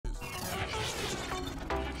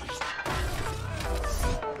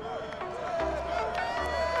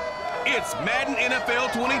It's Madden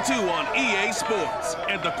NFL 22 on EA Sports.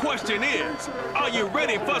 And the question is, are you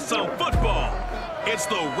ready for some football? It's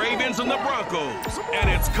the Ravens and the Broncos, and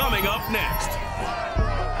it's coming up next.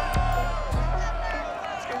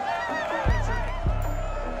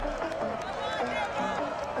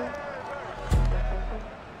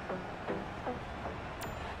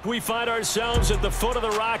 We find ourselves at the foot of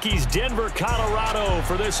the Rockies, Denver, Colorado,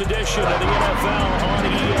 for this edition of the NFL on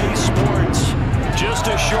EA Sports. Just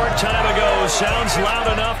a short time ago, sounds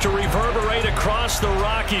loud enough to reverberate across the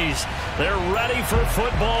Rockies. They're ready for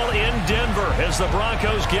football in Denver as the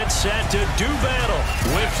Broncos get set to do battle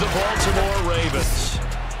with the Baltimore Ravens.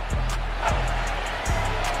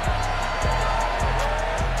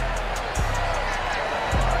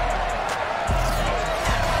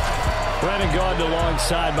 Brandon Gaudin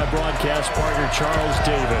alongside my broadcast partner Charles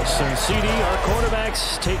Davis. And CD, our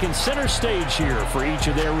quarterbacks taking center stage here for each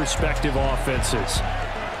of their respective offenses.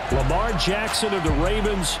 Lamar Jackson of the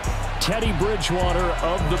Ravens, Teddy Bridgewater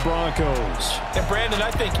of the Broncos. And Brandon,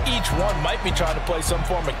 I think each one might be trying to play some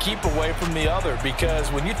form of keep away from the other,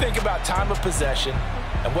 because when you think about time of possession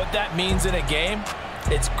and what that means in a game,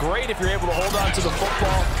 it's great if you're able to hold on to the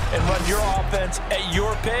football and run your offense at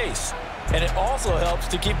your pace. And it also helps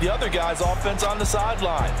to keep the other guy's offense on the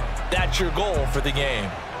sideline. That's your goal for the game.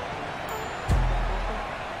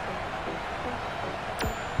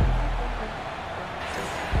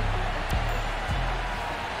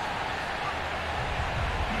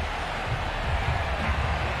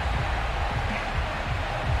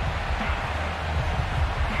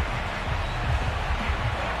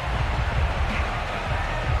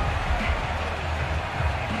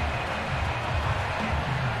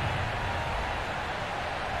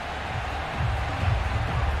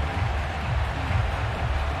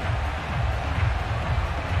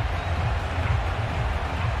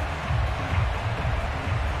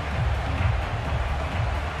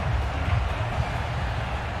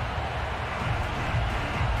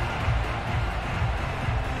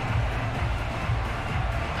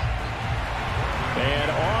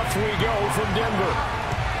 We go from Denver.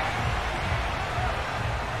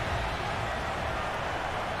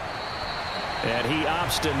 And he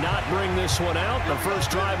opts to not bring this one out. The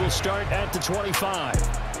first drive will start at the 25.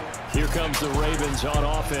 Here comes the Ravens on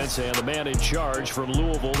offense, and the man in charge from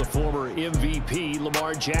Louisville, the former MVP,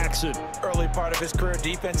 Lamar Jackson. Early part of his career,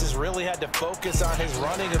 defenses really had to focus on his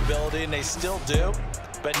running ability, and they still do.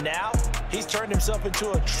 But now, he's turned himself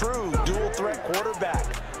into a true dual-threat quarterback.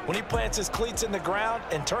 When he plants his cleats in the ground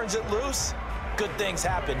and turns it loose, good things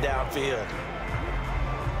happen downfield.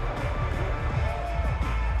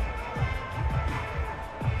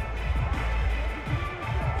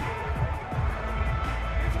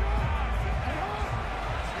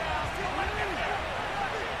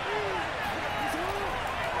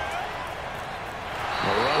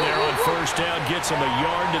 First down gets him a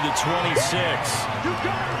yard to the 26.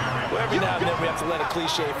 Well, every now and then we have to let a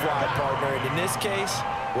cliche fly, partner. And in this case,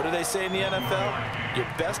 what do they say in the NFL? Your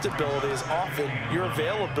best ability is often your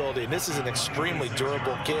availability. And this is an extremely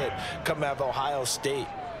durable kid coming out of Ohio State.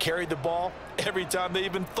 Carried the ball every time they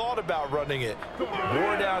even thought about running it.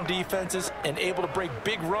 Wore down defenses and able to break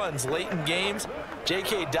big runs late in games.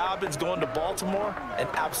 J.K. Dobbins going to Baltimore, an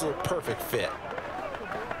absolute perfect fit.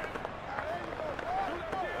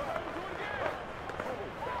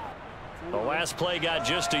 The last play got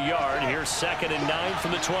just a yard. Here's 2nd and 9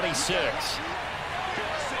 from the 26.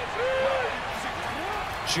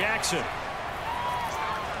 Jackson.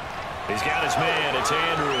 He's got his man. It's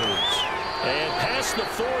Andrews. And past the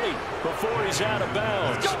 40 before he's out of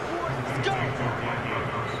bounds.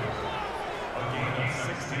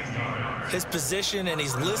 His position, and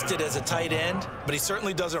he's listed as a tight end, but he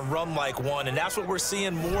certainly doesn't run like one, and that's what we're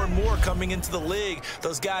seeing more and more coming into the league.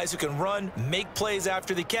 Those guys who can run, make plays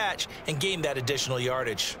after the catch, and gain that additional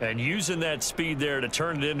yardage. And using that speed there to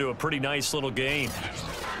turn it into a pretty nice little gain.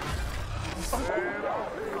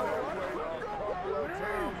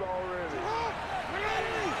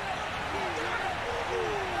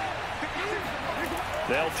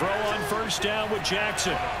 They'll throw on first down with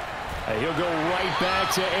Jackson. And he'll go right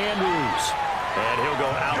back to Andrews. And he'll go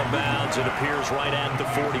out of bounds. It appears right at the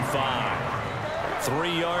 45.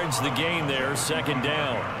 3 yards the gain there, 2nd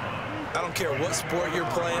down. I don't care what sport you're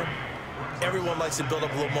playing. Everyone likes to build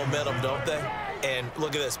up a little momentum, don't they? And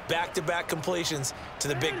look at this, back-to-back completions to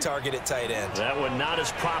the big target at tight end. That one not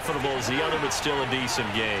as profitable as the other, but still a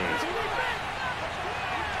decent gain.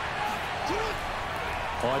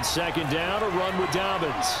 On 2nd down, a run with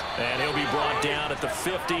Dobbins. And he'll be brought down at the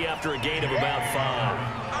 50 after a gain of about 5.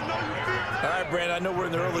 All right, Brandon, I know we're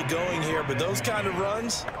in the early going here, but those kind of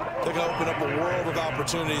runs, they're going to open up a world of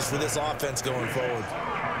opportunities for this offense going forward.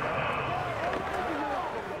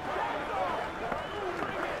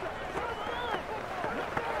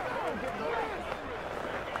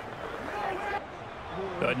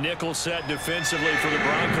 A nickel set defensively for the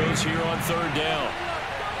Broncos here on third down.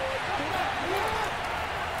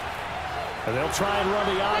 And they'll try and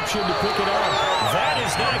run the option to pick it up. That is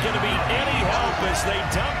not going to be any help as they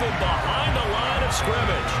dump it behind the line of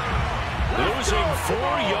scrimmage. Losing 4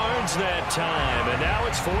 yards that time, and now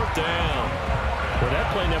it's fourth down. Well, that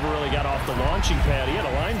play never really got off the launching pad. He had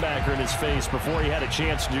a linebacker in his face before he had a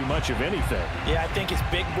chance to do much of anything. Yeah, I think his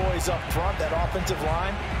big boys up front, that offensive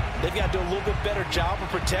line, they've got to do a little bit better job of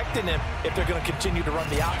protecting him if they're going to continue to run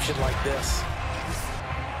the option like this.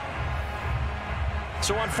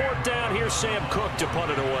 So on fourth down, here's Sam Cook to punt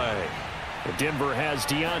it away. Denver has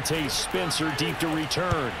Deontay Spencer deep to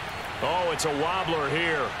return. Oh, it's a wobbler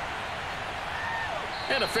here.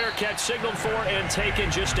 And a fair catch signaled for and taken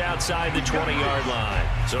just outside the 20-yard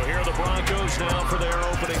line. So here are the Broncos now for their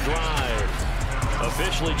opening drive.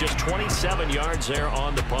 Officially just 27 yards there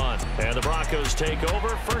on the punt. And the Broncos take over,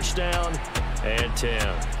 first down and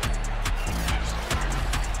 10.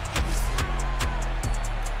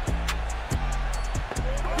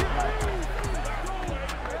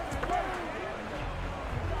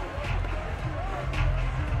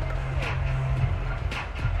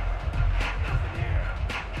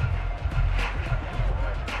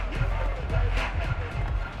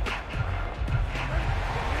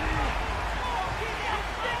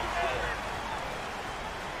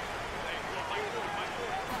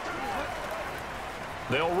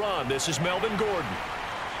 They'll run. This is Melvin Gordon.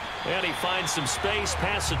 And he finds some space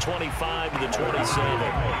past the 25 to the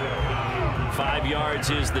 27. 5 yards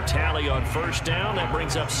is the tally on first down. That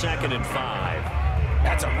brings up 2nd and 5.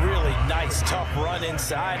 That's a really nice, tough run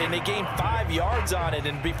inside, and they gained 5 yards on it.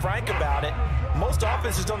 And to be frank about it, most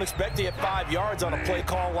offenses don't expect to get 5 yards on a play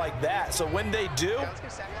call like that. So when they do,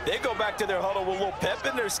 they go back to their huddle with a little pep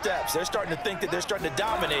in their steps. They're starting to think that they're starting to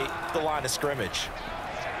dominate the line of scrimmage.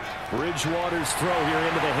 Bridgewater's throw here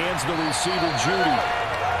into the hands of the receiver, Judy.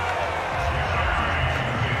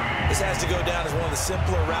 This has to go down as one of the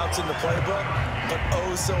simpler routes in the playbook, but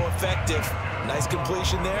oh so effective. Nice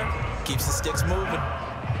completion there. Keeps the sticks moving.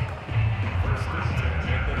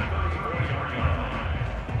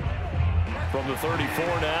 From the 34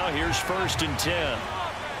 now, here's 1st and 10.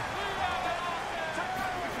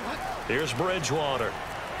 Here's Bridgewater.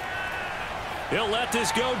 He'll let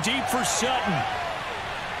this go deep for Sutton.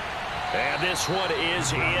 And this one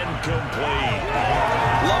is incomplete.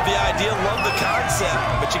 Love the idea, love the concept,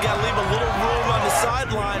 but you got to leave a little room on the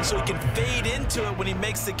sideline so he can fade into it when he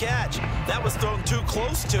makes the catch. That was thrown too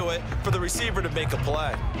close to it for the receiver to make a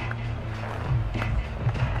play.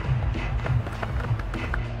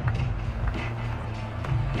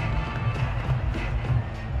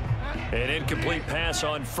 An incomplete pass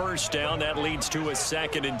on first down. That leads to a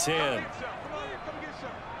 2nd and 10.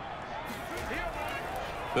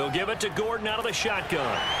 They'll give it to Gordon out of the shotgun.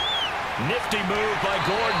 Nifty move by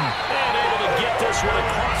Gordon. And able to get this one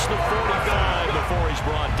across the 45 before he's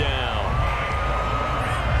brought down.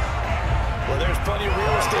 Well, there's plenty of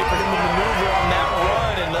real estate for him to maneuver on that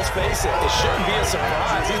run. And let's face it, it shouldn't be a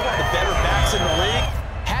surprise. He's one of the better backs in the league.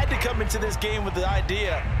 Had to come into this game with the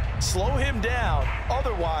idea, slow him down.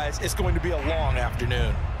 Otherwise, it's going to be a long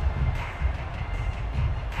afternoon.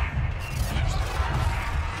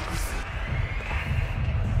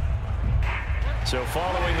 So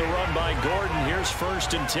following the run by Gordon, here's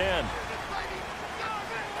 1st and 10.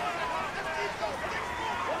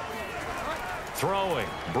 Throwing,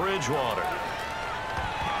 Bridgewater.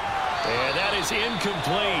 And that is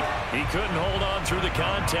incomplete. He couldn't hold on through the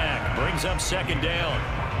contact. Brings up 2nd down.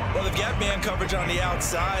 Well, they've got man coverage on the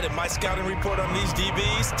outside, and my scouting report on these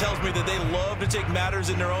DBs tells me that they love to take matters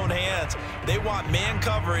in their own hands. They want man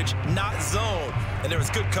coverage, not zone. And there was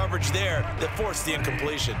good coverage there that forced the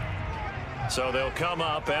incompletion. So they'll come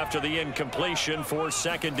up after the incompletion for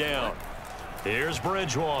 2nd down. Here's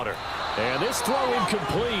Bridgewater. And this throw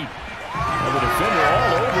incomplete. And the defender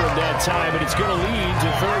all over him that time, and it's going to lead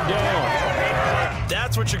to 3rd down.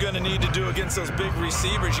 That's what you're going to need to do against those big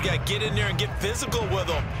receivers. You got to get in there and get physical with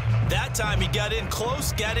them. That time he got in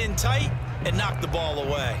close, got in tight, and knocked the ball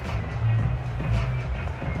away.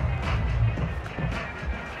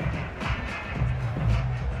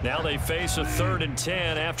 Now they face a 3rd and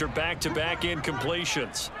 10 after back-to-back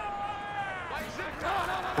incompletions.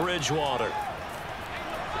 Bridgewater.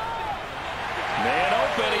 Man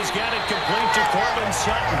open, he's got it complete to Cortland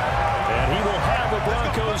Sutton. And he will have a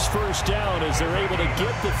Broncos first down as they're able to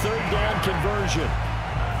get the third down conversion.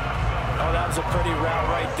 Oh, that was a pretty route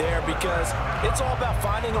right there because it's all about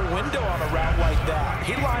finding a window on a route like that.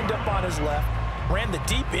 He lined up on his left, ran the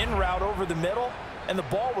deep in route over the middle, and the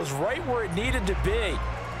ball was right where it needed to be.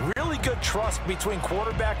 Really good trust between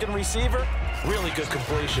quarterback and receiver. Really good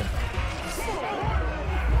completion.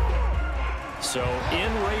 So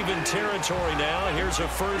in Raven territory now. Here's a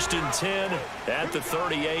 1st and 10 at the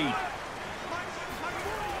 38.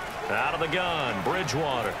 Out of the gun,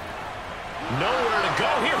 Bridgewater. Nowhere to go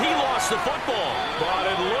here. He lost the football, but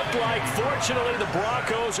it looked like, fortunately, the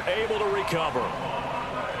Broncos able to recover.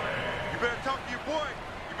 You better talk to your boy.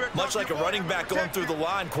 Much like a running back going through the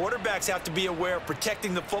line, quarterbacks have to be aware of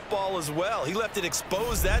protecting the football as well. He left it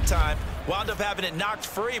exposed that time, wound up having it knocked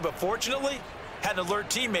free, but fortunately, had an alert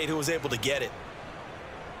teammate who was able to get it.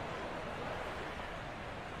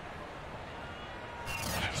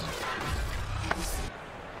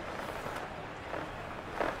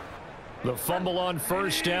 The fumble on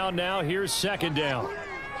first down now. Here's second down.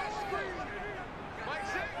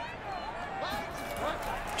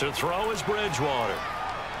 To throw is Bridgewater.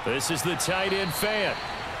 This is the tight end fan.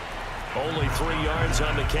 Only 3 yards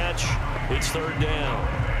on the catch. It's third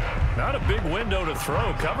down. Not a big window to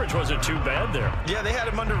throw. Coverage wasn't too bad there. Yeah, they had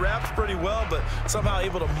him under wraps pretty well, but somehow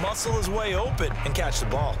able to muscle his way open and catch the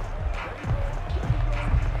ball.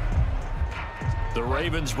 The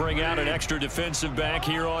Ravens bring out an extra defensive back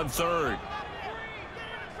here on third.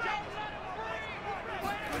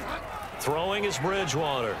 Throwing is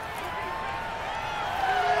Bridgewater.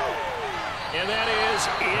 And that is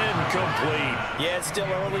incomplete. Yeah, it's still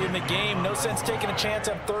early in the game. No sense taking a chance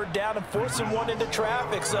on third down and forcing one into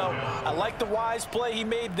traffic. So I like the wise play he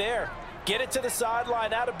made there. Get it to the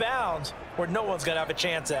sideline out of bounds where no one's going to have a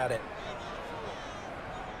chance at it.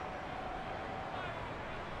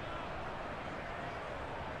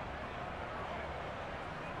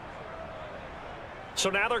 So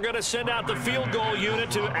now they're going to send out the field goal unit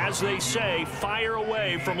to, as they say, fire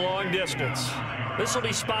away from long distance. This will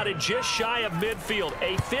be spotted just shy of midfield,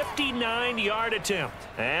 a 59-yard attempt.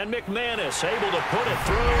 And McManus able to put it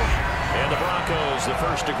through. And the Broncos, the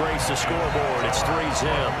first to grace the scoreboard. It's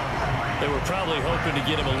 3-zip. They were probably hoping to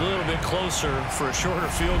get him a little bit closer for a shorter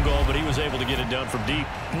field goal, but he was able to get it done from deep.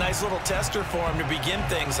 Nice little tester for him to begin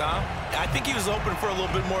things, huh? I think he was hoping for a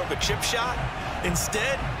little bit more of a chip shot.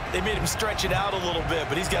 Instead, they made him stretch it out a little bit,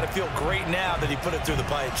 but he's got to feel great now that he put it through the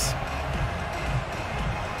pipes.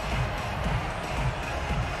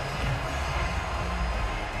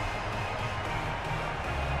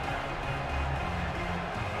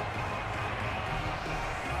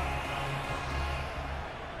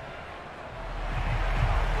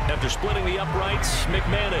 After splitting the uprights,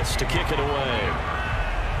 McManus to kick it away.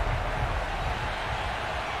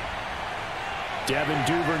 Devin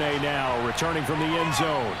Duvernay now returning from the end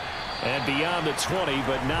zone. And beyond the 20,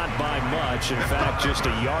 but not by much. In fact, just a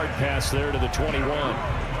yard pass there to the 21.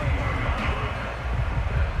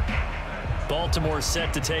 Baltimore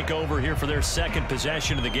set to take over here for their second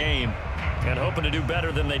possession of the game. And hoping to do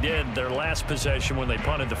better than they did their last possession when they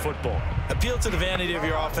punted the football. Appeal to the vanity of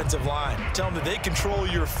your offensive line. Tell them that they control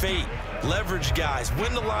your fate. Leverage guys.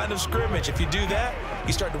 Win the line of scrimmage. If you do that,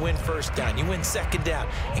 you start to win first down. You win second down.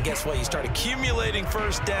 And guess what? You start accumulating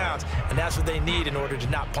first downs. And that's what they need in order to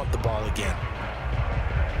not punt the ball again.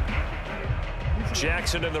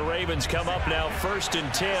 Jackson and the Ravens come up now 1st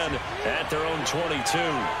and 10 at their own 22.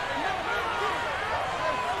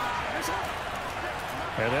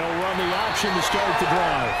 And they'll run the option to start the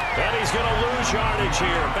drive. And he's going to lose yardage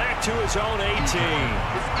here. Back to his own 18.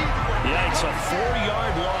 Yeah, it's a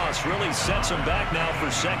 4-yard loss. Really sets him back now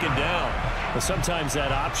for second down. But sometimes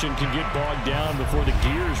that option can get bogged down before the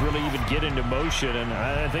gears really even get into motion. And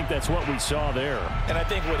I think that's what we saw there. And I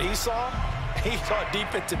think what he saw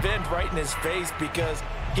defensive end right in his face because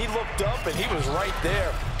he looked up and he was right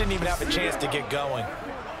there. Didn't even have a chance to get going.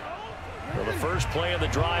 Well, the first play of the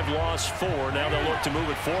drive lost 4. Now they'll look to move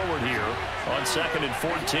it forward here on 2nd and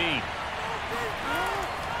 14.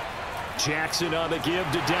 Jackson on the give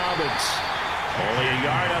to Dobbins. Only a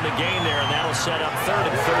yard on the gain there, and that'll set up 3rd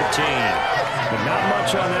and 13. But not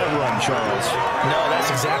much on that run, Charles. No, that's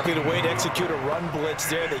exactly the way to execute a run blitz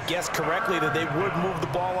there. They guessed correctly that they would move the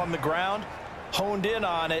ball on the ground, honed in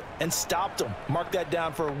on it, and stopped them. Mark that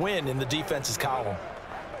down for a win in the defense's column.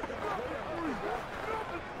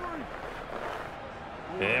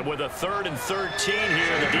 And with a 3rd and 13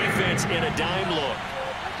 here, the defense in a dime look.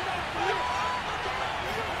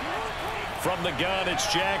 From the gun,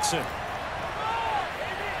 it's Jackson.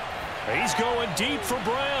 He's going deep for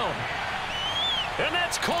Brown. And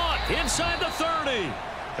that's caught inside the 30.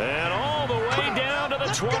 And all the way down to the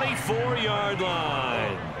 24-yard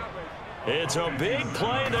line. It's a big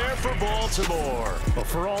play there for Baltimore. Well,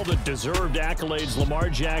 for all the deserved accolades Lamar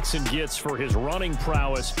Jackson gets for his running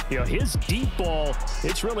prowess, his deep ball,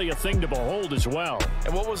 it's really a thing to behold as well.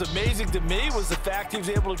 And what was amazing to me was the fact he was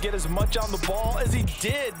able to get as much on the ball as he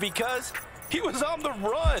did because he was on the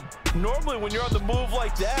run. Normally, when you're on the move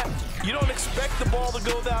like that, you don't expect the ball to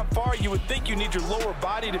go that far. You would think you need your lower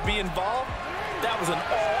body to be involved. That was an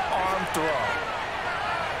all-arm throw.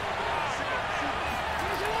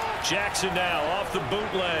 Jackson now off the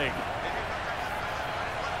bootleg.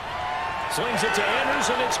 Slings it to Andrews,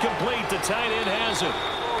 and it's complete. The tight end has it.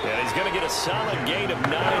 And he's going to get a solid gain of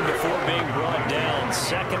 9 before being brought down.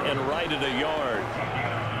 Second and right at a yard.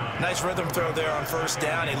 Nice rhythm throw there on first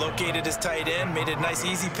down. He located his tight end, made it a nice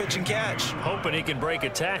easy pitch and catch. Hoping he can break a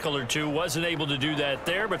tackle or two. Wasn't able to do that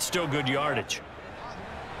there, but still good yardage.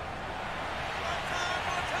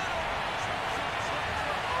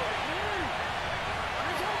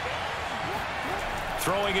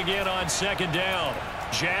 Throwing again on second down.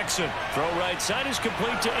 Jackson, throw right side is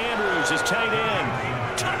complete to Andrews, his tight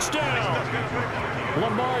end. Touchdown!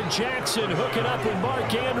 Lamar Jackson hooking up with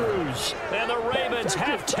Mark Andrews. And the Ravens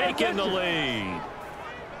have taken the lead.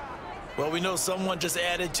 Well, we know someone just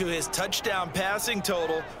added to his touchdown passing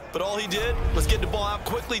total, but all he did was get the ball out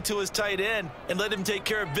quickly to his tight end and let him take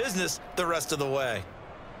care of business the rest of the way.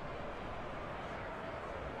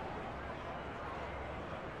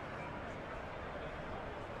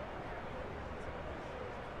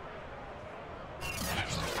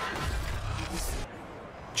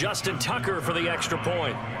 Justin Tucker for the extra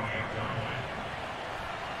point.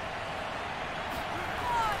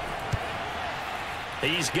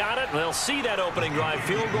 He's got it. They'll see that opening drive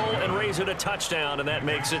field goal and raise it a touchdown, and that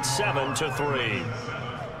makes it 7-3.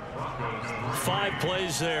 5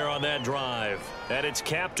 plays there on that drive, and it's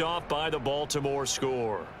capped off by the Baltimore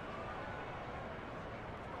score.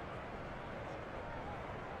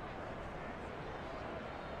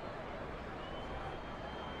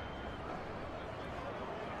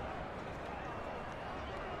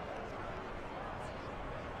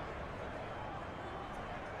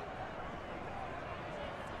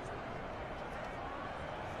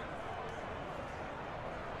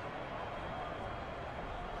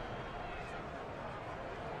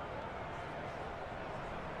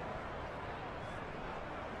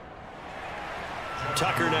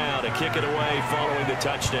 Tucker now to kick it away following the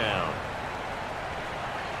touchdown.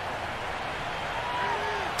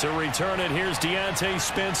 To return it, here's Deontay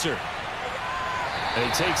Spencer. And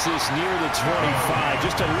he takes this near the 25.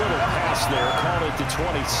 Just a little pass there. Call it the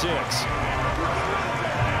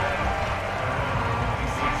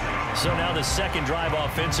 26. So now the second drive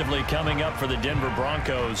offensively coming up for the Denver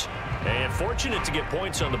Broncos. And fortunate to get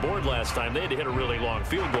points on the board last time. They had to hit a really long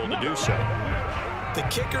field goal to do so. The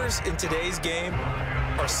kickers in today's game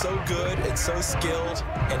are so good and so skilled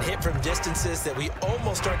and hit from distances that we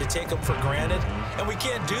almost start to take them for granted, and we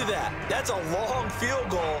can't do that. That's a long field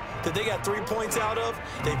goal that they got 3 points out of.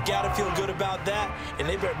 They've got to feel good about that, and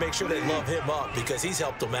they better make sure they love him up because he's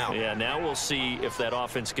helped them out. Yeah, now we'll see if that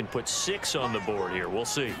offense can put 6 on the board here. We'll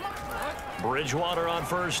see. Bridgewater on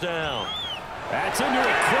first down. That's into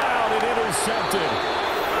a crowd and intercepted.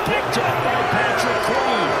 Picked up by Patrick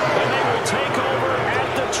Queen, and they will take over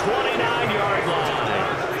at the 29-yard line.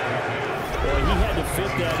 Well, he had to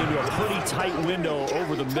fit that into a pretty tight window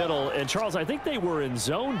over the middle. And, Charles, I think they were in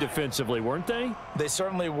zone defensively, weren't they? They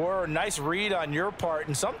certainly were. Nice read on your part.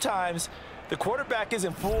 And sometimes the quarterback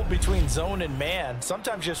isn't fooled between zone and man.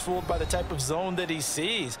 Sometimes just fooled by the type of zone that he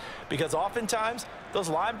sees. Because oftentimes, those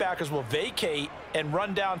linebackers will vacate and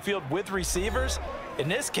run downfield with receivers. In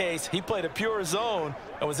this case, he played a pure zone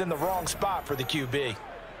and was in the wrong spot for the QB.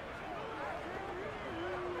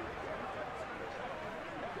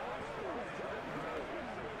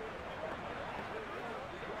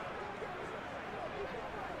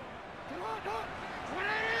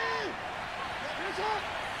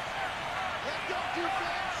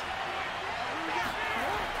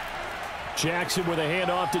 Jackson with a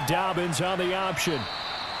handoff to Dobbins on the option.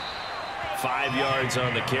 5 yards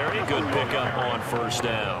on the carry. Good pickup on first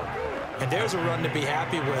down. And there's a run to be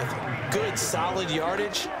happy with. Good, solid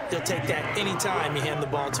yardage. He'll take that anytime you hand the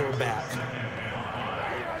ball to him back.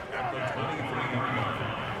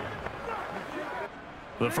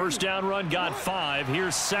 The first down run got 5.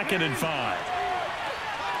 Here's 2nd and 5.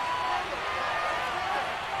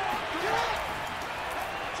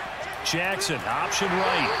 Jackson, option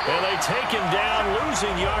right. And they take him down,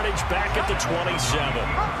 losing yardage back at the 27.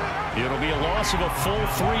 It'll be a loss of a full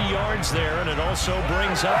 3 yards there, and it also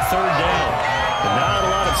brings up third down. And not a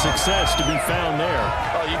lot of success to be found there.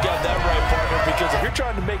 Oh, you got that right, partner, because if you're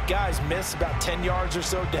trying to make guys miss about 10 yards or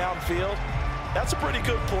so downfield, that's a pretty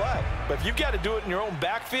good play. But if you've got to do it in your own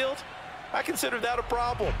backfield, I consider that a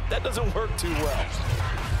problem. That doesn't work too well.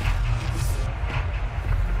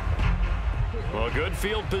 Well, good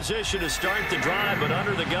field position to start the drive, but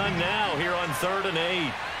under the gun now here on 3rd and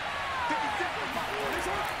 8.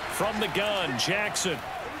 From the gun, Jackson.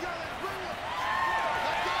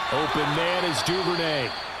 Open man is Duvernay.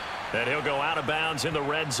 And he'll go out of bounds in the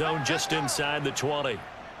red zone just inside the 20.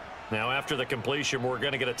 Now, after the completion, we're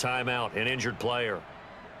going to get a timeout, an injured player.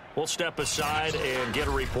 We'll step aside and get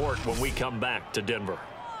a report when we come back to Denver.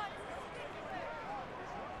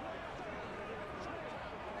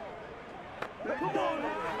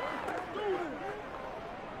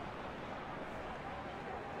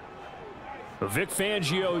 Vic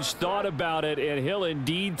Fangio's thought about it, and he'll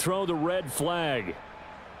indeed throw the red flag.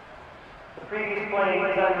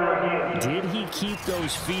 Did he keep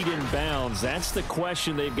those feet in bounds? That's the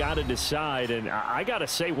question they've got to decide. And I got to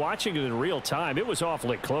say, watching it in real time, it was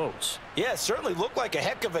awfully close. Yeah, it certainly looked like a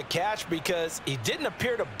heck of a catch because he didn't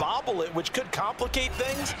appear to bobble it, which could complicate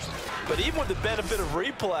things. But even with the benefit of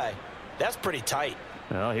replay, that's pretty tight.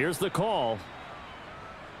 Well, here's the call.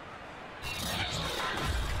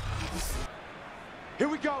 Here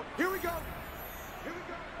we go. Here we go. Here we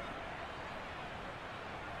go.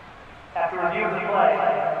 After reviewing the play,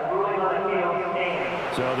 the ruling on the field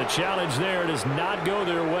stands. So the challenge there does not go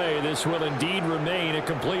their way. This will indeed remain a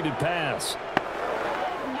completed pass.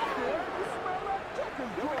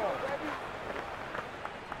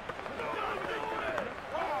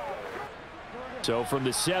 So from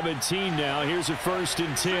the 17 now, here's a 1st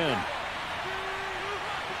and 10.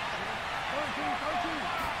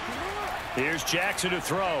 Here's Jackson to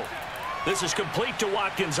throw. This is complete to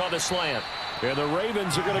Watkins on the slant. And the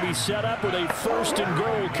Ravens are going to be set up with a 1st and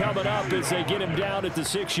goal coming up as they get him down at the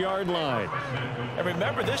 6-yard line. And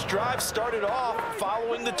remember, this drive started off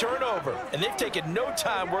following the turnover, and they've taken no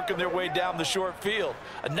time working their way down the short field.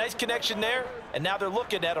 A nice connection there, and now they're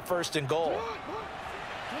looking at a 1st and goal.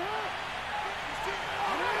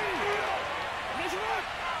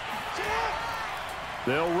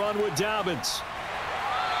 They'll run with Dobbins.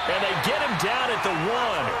 And they get him down at the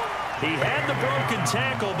 1. He had the broken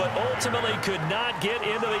tackle, but ultimately could not get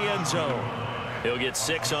into the end zone. He'll get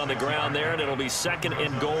 6 on the ground there, and it'll be 2nd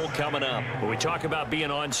and goal coming up. When we talk about being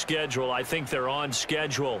on schedule, I think they're on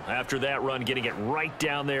schedule after that run, getting it right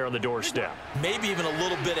down there on the doorstep. Maybe even a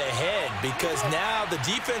little bit ahead, because now the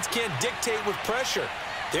defense can't dictate with pressure.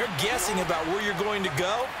 They're guessing about where you're going to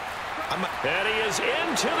go. And he is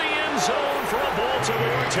into the end zone for a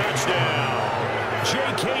Baltimore touchdown.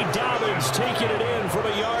 J.K. Dobbins taking it in from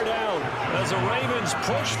a yard out as the Ravens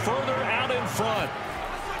push further out in front.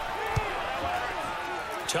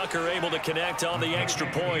 Tucker able to connect on the extra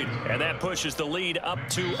point, and that pushes the lead up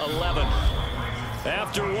to 11.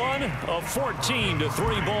 After one, a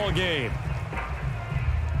 14-3 ball game.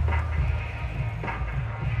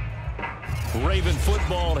 Raven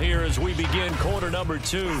football here as we begin quarter number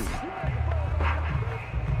 2.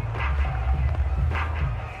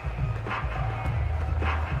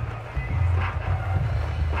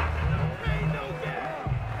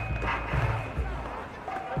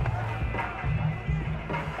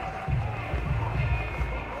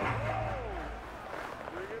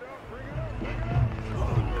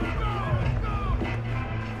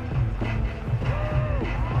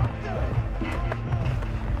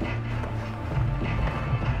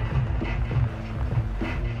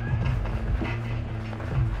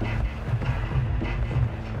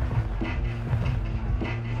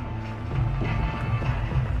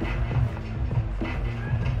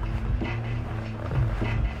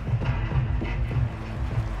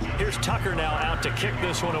 Here's Tucker now out to kick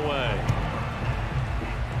this one away.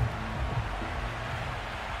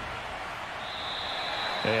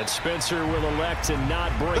 And Spencer will elect to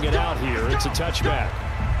not bring it out here. It's a touchback.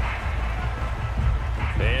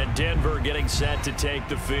 And Denver getting set to take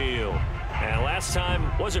the field. And last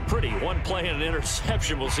time wasn't pretty. One play and an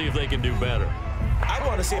interception. We'll see if they can do better. I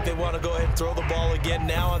want to see if they want to go ahead and throw the ball again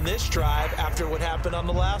now on this drive after what happened on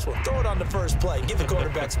the last one. Throw it on the first play. Give the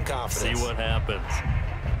quarterback some confidence. See what happens.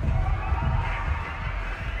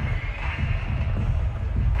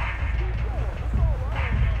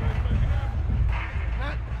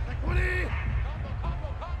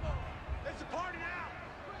 It's a party now.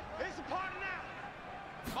 It's a party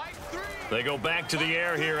now. Mike 3. They go back to the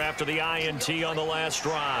air here after the INT on the last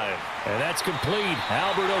drive. And that's complete.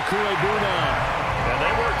 Albert Okwuegbuna. And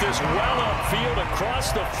they work this well upfield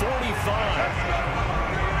across the 45.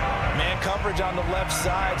 Man coverage on the left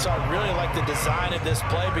side, so I really like the design of this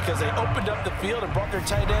play because they opened up the field and brought their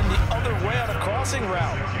tight end the other way on a crossing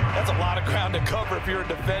route. That's a lot of ground to cover if you're a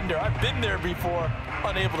defender. I've been there before,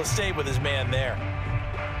 unable to stay with his man there.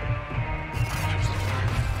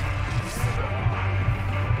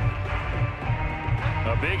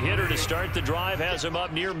 A big hitter to start the drive has him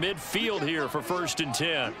up near midfield here for 1st and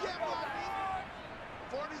 10.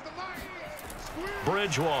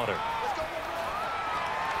 Bridgewater.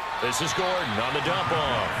 This is Gordon on the dump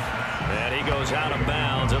off. And he goes out of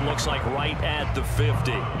bounds. It looks like right at the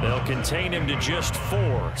 50. They'll contain him to just 4.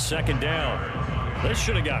 2nd down. They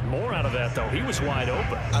should have got more out of that, though. He was wide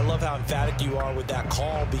open. I love how emphatic you are with that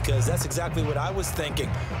call because that's exactly what I was thinking.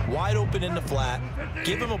 Wide open in the flat.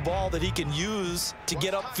 Give him a ball that he can use to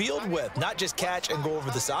get upfield with, not just catch and go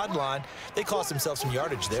over the sideline. They cost themselves some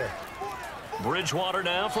yardage there. Bridgewater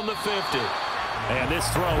now from the 50. And this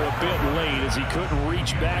throw a bit late as he couldn't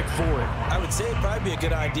reach back for it. I would say it'd probably be a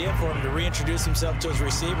good idea for him to reintroduce himself to his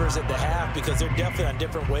receivers at the half because they're definitely on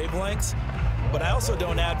different wavelengths. But I also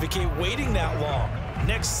don't advocate waiting that long.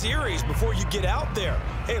 Next series before you get out there.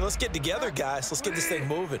 Hey, let's get together, guys. Let's get this thing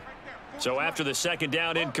moving. So after the 2nd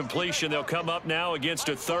down incompletion, they'll come up now against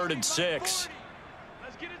a 3rd and 6.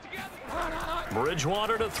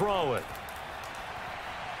 Bridgewater to throw it.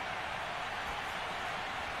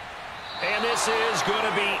 And this is going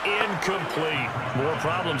to be incomplete. More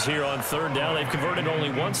problems here on 3rd down. They've converted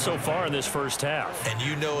only once so far in this first half. And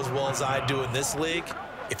you know as well as I do in this league,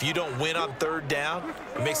 if you don't win on 3rd down,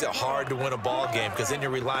 it makes it hard to win a ball game because then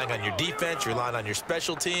you're relying on your defense, you're relying on your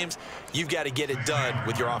special teams. You've got to get it done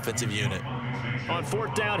with your offensive unit. On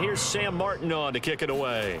 4th down, here's Sam Martin on to kick it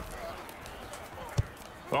away.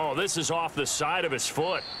 Oh, this is off the side of his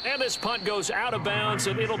foot. And this punt goes out of bounds,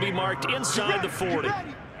 and it'll be marked inside the 40.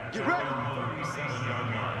 Get ready.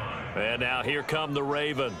 And now here come the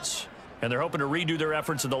Ravens. And they're hoping to redo their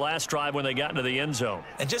efforts in the last drive when they got into the end zone.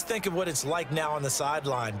 And just think of what it's like now on the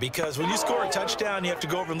sideline, because when you score a touchdown, you have to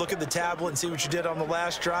go over and look at the tablet and see what you did on the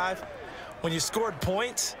last drive. When you scored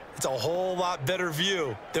points, it's a whole lot better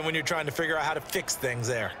view than when you're trying to figure out how to fix things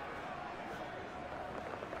there.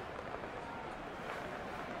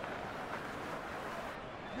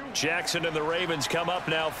 Jackson and the Ravens come up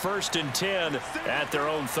now 1st and 10 at their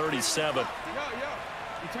own 37.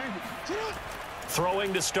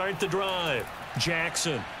 Throwing to start the drive.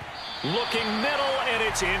 Jackson looking middle, and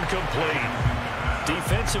it's incomplete.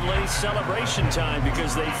 Defensively, celebration time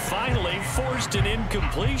because they finally forced an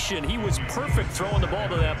incompletion. He was perfect throwing the ball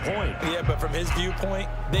to that point. Yeah, but from his viewpoint,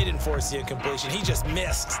 they didn't force the incompletion. He just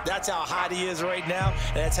missed. That's how hot he is right now,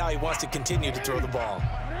 and that's how he wants to continue to throw the ball.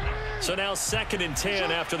 So now 2nd and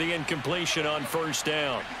 10 after the incompletion on 1st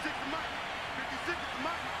down.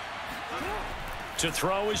 To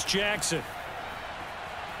throw is Jackson.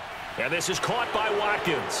 And this is caught by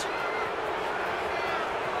Watkins.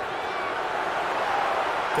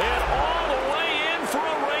 And all the way in for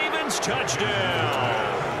a Ravens touchdown.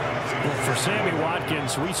 Well, for Sammy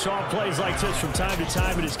Watkins, we saw plays like this from time to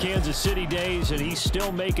time in his Kansas City days, and he's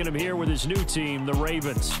still making them here with his new team, the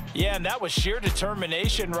Ravens. Yeah, and that was sheer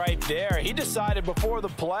determination right there. He decided before the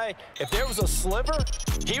play, if there was a sliver,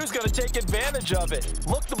 he was going to take advantage of it.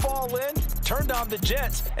 Looked the ball in, turned on the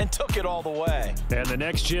jets, and took it all the way. And the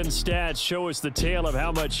next-gen stats show us the tale of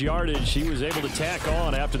how much yardage he was able to tack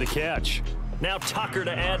on after the catch. Now Tucker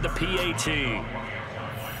to add the PAT.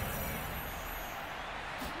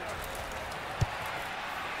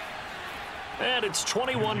 And it's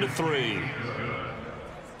 21-3.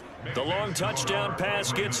 The long touchdown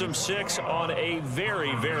pass gets him 6 on a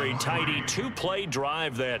very, very tidy 2-play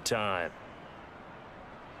drive that time.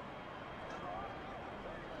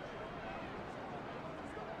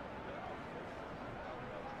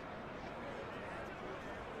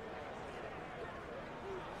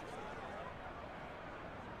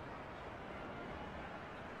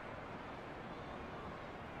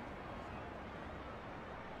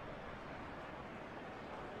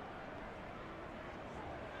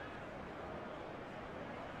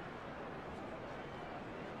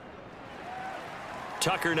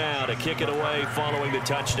 Tucker now to kick it away following the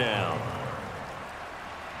touchdown.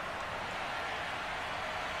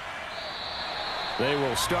 They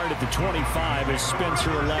will start at the 25 as Spencer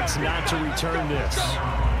elects not to return this.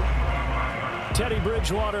 Teddy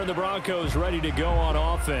Bridgewater and the Broncos ready to go on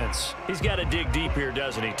offense. He's got to dig deep here,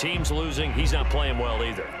 doesn't he? Team's losing. He's not playing well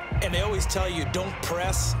either. And they always tell you, don't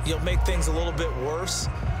press. You'll make things a little bit worse.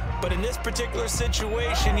 But in this particular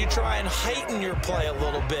situation, you try and heighten your play a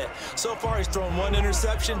little bit. So far, he's thrown one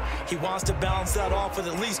interception. He wants to balance that off with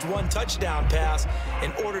at least one touchdown pass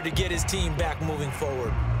in order to get his team back moving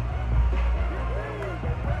forward.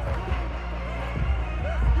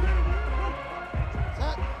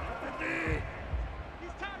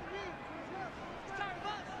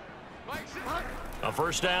 A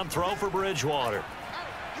first down throw for Bridgewater.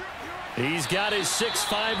 He's got his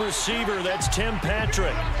 6'5" receiver. That's Tim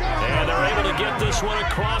Patrick. And they're able to get this one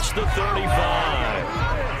across the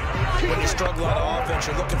 35. When you struggle on offense,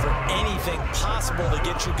 you're looking for anything possible to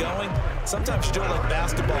get you going. Sometimes you do it like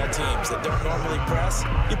basketball teams that don't normally press.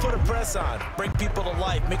 You put a press on, bring people to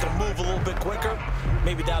life, make them move a little bit quicker.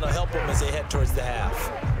 Maybe that'll help them as they head towards the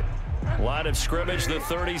half. Line of scrimmage, the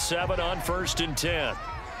 37 on 1st and 10.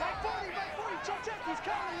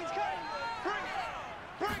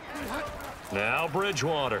 Now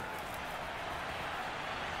Bridgewater.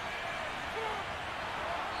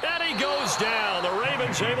 And he goes down. The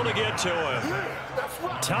Ravens able to get to him.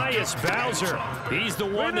 Tyus Bowser. He's the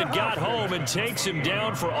one that got home and takes him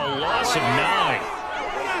down for a loss of 9.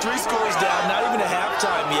 3 scores down, not even a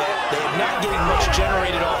halftime yet. They're not getting much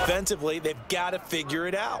generated offensively. They've got to figure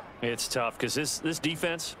it out. It's tough because this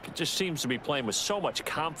defense just seems to be playing with so much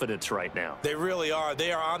confidence right now. They really are.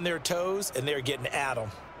 They are on their toes, and they're getting at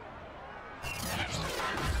them.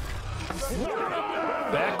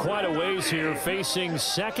 Back quite a ways here, facing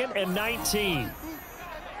 2nd and 19.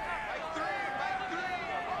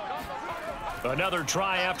 Another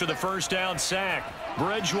try after the first down sack.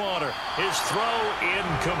 Bridgewater, his throw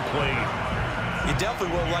incomplete. You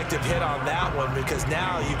definitely would like to have hit on that one because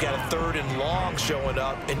now you've got a 3rd and long showing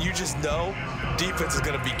up, and you just know defense is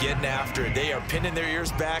going to be getting after it. They are pinning their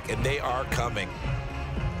ears back, and they are coming.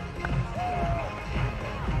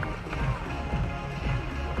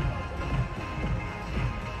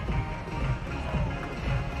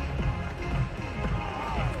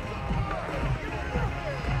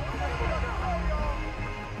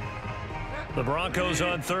 The Broncos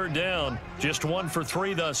on 3rd down, just 1 for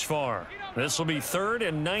 3 thus far. This will be 3rd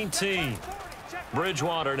and 19.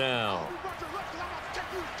 Bridgewater now.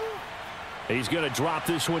 He's going to drop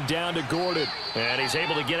this one down to Gordon. And he's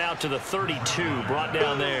able to get out to the 32, brought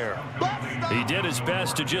down there. He did his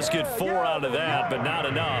best to just get 4 out of that, but not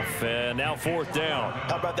enough. And now 4th down.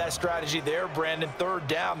 How about that strategy there, Brandon? 3rd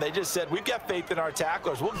down. They just said, we've got faith in our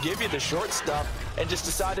tacklers. We'll give you the short stuff, and just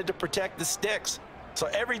decided to protect the sticks. So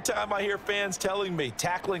every time I hear fans telling me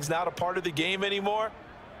tackling's not a part of the game anymore,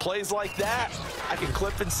 plays like that, I can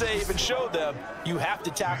clip and save and show them you have to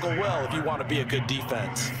tackle well if you want to be a good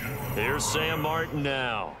defense. Here's Sam Martin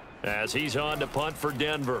now as he's on to punt for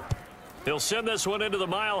Denver. He'll send this one into the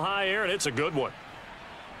mile-high air, and it's a good one.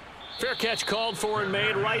 Fair catch called for and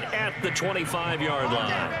made right at the 25-yard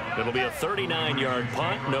line. It'll be a 39-yard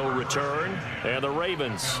punt, no return, and the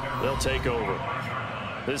Ravens, they'll take over.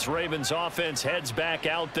 This Ravens offense heads back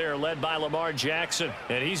out there, led by Lamar Jackson,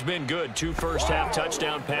 and he's been good. 2 first-half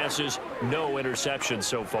touchdown passes, no interceptions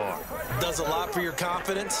so far. Does a lot for your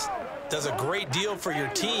confidence, does a great deal for your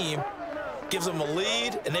team, gives them a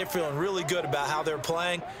lead, and they're feeling really good about how they're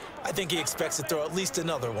playing. I think he expects to throw at least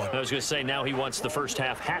another one. I was going to say, now he wants the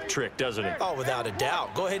first-half hat trick, doesn't he? Oh, without a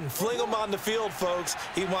doubt. Go ahead and fling him on the field, folks.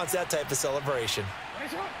 He wants that type of celebration.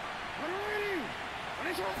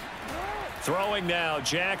 Throwing now,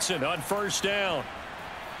 Jackson on 1st down.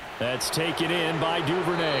 That's taken in by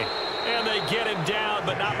Duvernay. And they get him down,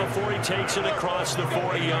 but not before he takes it across the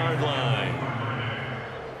 40-yard line.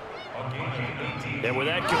 And with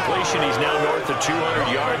that completion, he's now north of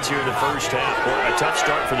 200 yards here in the first half. Boy, a tough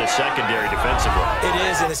start for the secondary defensively.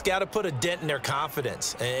 It is, and it's got to put a dent in their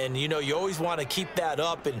confidence. And, you know, you always want to keep that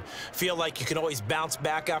up and feel like you can always bounce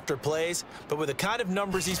back after plays. But with the kind of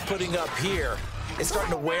numbers he's putting up here, it's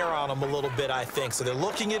starting to wear on them a little bit, I think. So they're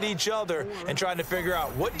looking at each other and trying to figure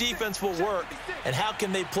out what defense will work and how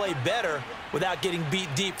can they play better without getting beat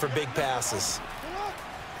deep for big passes.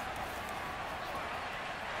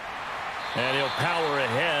 And he'll power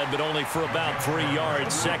ahead, but only for about 3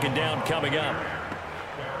 yards. 2nd down coming up.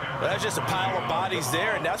 Well, that's just a pile of bodies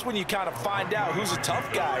there, and that's when you kind of find out who's a tough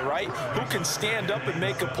guy, right? Who can stand up and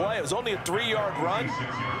make a play. It was only a 3-yard run,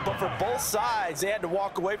 but for both sides, they had to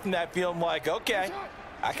walk away from that feeling like, okay,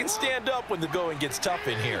 I can stand up when the going gets tough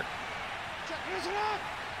in here.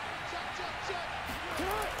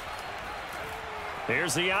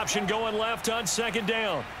 Here's the option going left on 2nd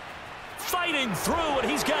down. fighting through, and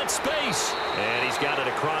he's got space. And he's got it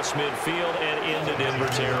across midfield and into Denver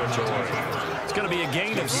territory. It's going to be a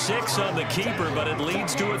gain of 6 on the keeper, but it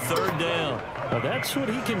leads to a 3rd down. Well, that's what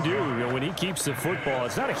he can do when he keeps the football.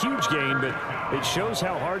 It's not a huge gain, but it shows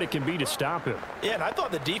how hard it can be to stop him. Yeah, and I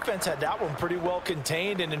thought the defense had that one pretty well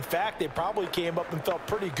contained, and in fact, they probably came up and felt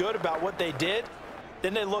pretty good about what they did.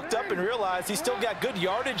 Then they looked up and realized he still got good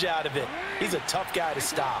yardage out of it. He's a tough guy to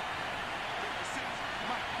stop.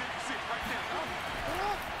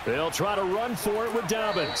 They'll try to run for it with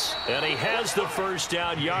Dobbins. And he has the 1st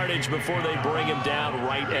down yardage before they bring him down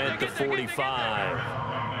right at the 45.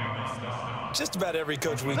 Just about every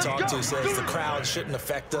coach we talk to says the crowd shouldn't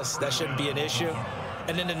affect us. That shouldn't be an issue.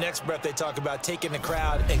 And then the next breath they talk about taking the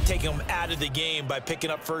crowd and taking them out of the game by picking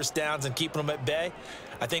up 1st downs and keeping them at bay.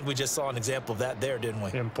 I think we just saw an example of that there, didn't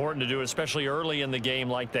we? Important to do, especially early in the game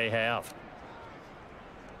like they have.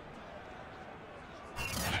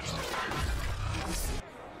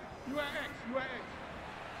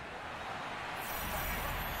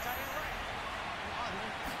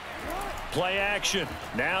 Play action.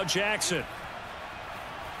 Now Jackson.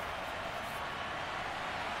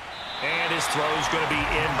 And his throw is going to be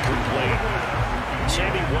incomplete.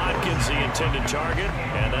 Sammy Watkins, the intended target,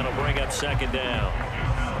 and that'll bring up 2nd down.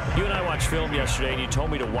 You and I watched film yesterday, and you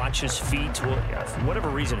told me to watch his feet. Well, for whatever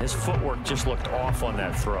reason, his footwork just looked off on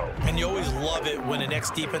that throw. And you always love it when an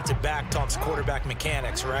ex-defensive back talks quarterback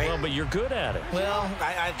mechanics, right? Well, but you're good at it. Well,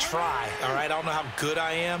 I try, all right? I don't know how good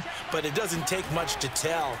I am, but it doesn't take much to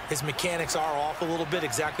tell. His mechanics are off a little bit,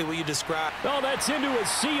 exactly what you described. Oh, that's into a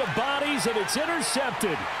sea of bodies, and it's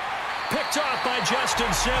intercepted. Picked off by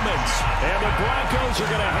Justin Simmons. And the Broncos are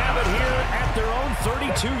going to have it here at their own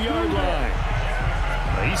 32-yard line.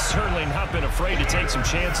 He's certainly not been afraid to take some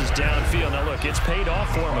chances downfield. Now, look, it's paid off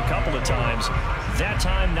for him a couple of times. That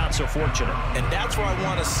time, not so fortunate. And that's where I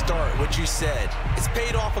want to start, what you said. It's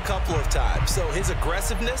paid off a couple of times. So his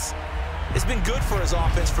aggressiveness has been good for his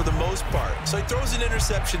offense for the most part. So he throws an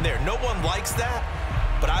interception there. No one likes that,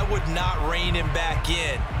 but I would not rein him back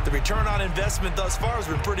in. The return on investment thus far has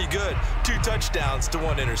been pretty good. 2 touchdowns to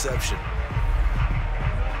 1 interception.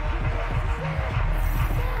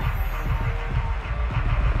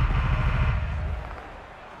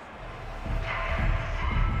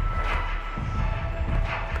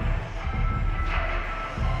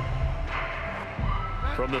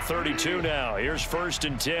 From the 32 now, here's 1st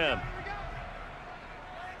and 10.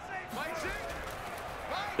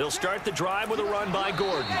 They'll start the drive with a run by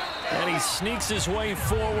Gordon. And he sneaks his way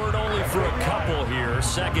forward only for a couple here.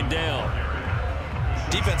 2nd down.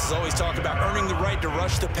 Defenses always talk about earning the right to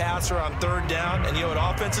rush the passer on 3rd down. And you know what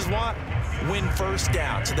offenses want? Win 1st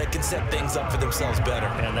down so they can set things up for themselves better.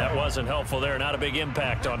 And that wasn't helpful there. Not a big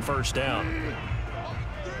impact on 1st down.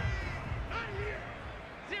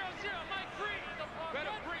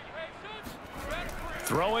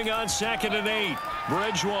 Throwing on 2nd and 8.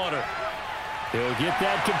 Bridgewater. He'll get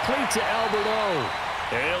that complete to Albert O.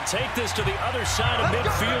 And he'll take this to the other side of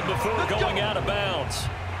midfield before going out of bounds.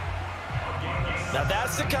 Now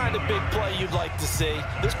that's the kind of big play you'd like to see.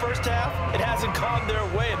 This 1st half, it hasn't gone their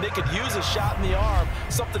way, and they could use a shot in the arm,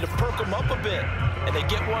 something to perk them up a bit. And they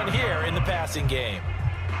get one here in the passing game.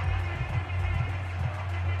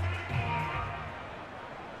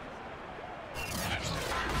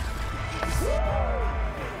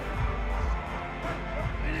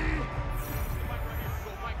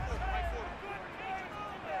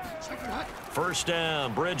 First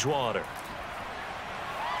down, Bridgewater.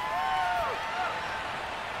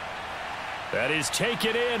 That is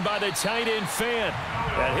taken in by the tight end Fant.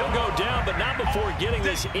 And he'll go down, but not before getting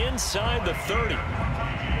this inside the 30.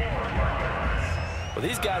 Well,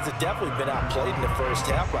 these guys have definitely been outplayed in the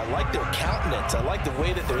 1st half, but I like their countenance. I like the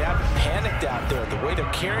way that they haven't panicked out there, the way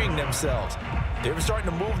they're carrying themselves. They're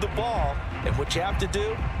starting to move the ball, and what you have to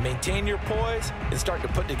do, maintain your poise and start to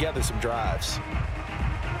put together some drives.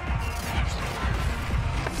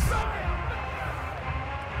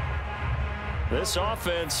 This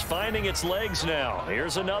offense finding its legs now.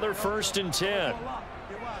 Here's another 1st and 10.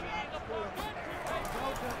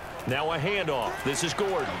 Now a handoff. This is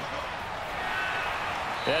Gordon.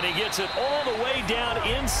 And he gets it all the way down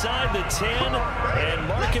inside the 10 and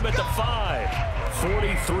mark him at the 5.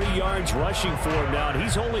 43 yards rushing for him now, and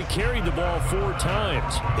he's only carried the ball 4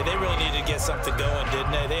 times. Yeah, they really needed to get something going,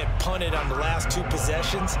 didn't they? They had punted on the last 2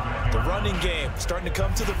 possessions. The running game starting to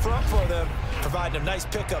come to the front for them, providing a nice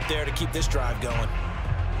pickup there to keep this drive going.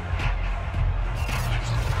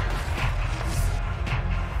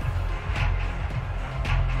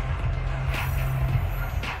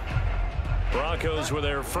 Broncos with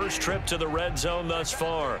their first trip to the red zone thus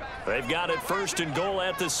far. They've got it 1st and goal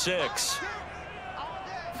at the 6.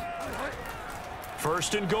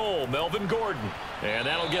 1st and goal, Melvin Gordon. And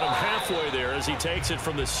that'll get him halfway there as he takes it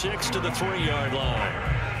from the 6 to the 3-yard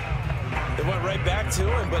line. They went right back to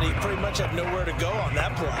him, but he pretty much had nowhere to go on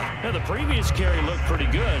that play. Now, the previous carry looked pretty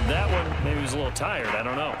good. That one, maybe he was a little tired. I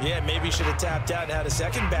don't know. Yeah, maybe he should have tapped out and had a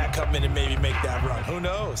second back come in and maybe make that run. Who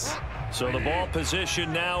knows? So the ball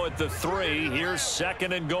position now at the 3. Here's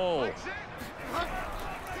 2nd and goal.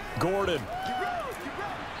 Gordon.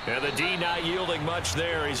 And the D not yielding much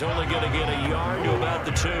there. He's only going to get a yard to about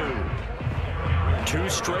the 2. 2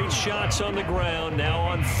 straight shots on the ground. Now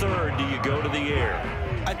on 3rd, do you go to the air?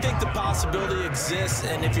 I think the possibility exists,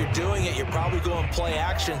 and if you're doing it, you're probably going play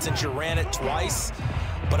action since you ran it twice.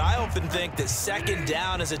 But I often think that 2nd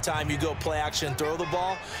down is a time you go play action and throw the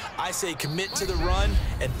ball. I say commit to the run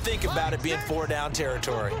and think about it being 4-down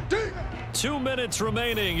territory. 2 minutes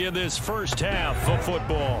remaining in this first half of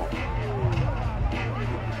football.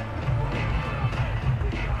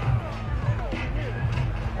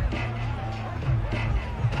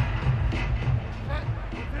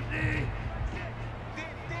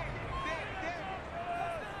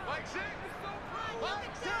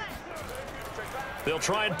 They'll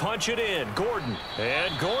try and punch it in. Gordon.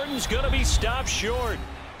 And Gordon's going to be stopped short.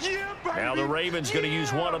 Now the Ravens going to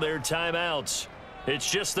use one of their timeouts. It's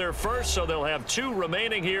just their first, so they'll have 2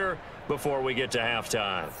 remaining here before we get to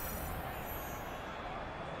halftime.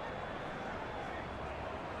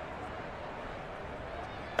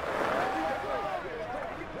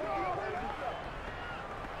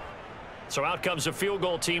 So out comes a field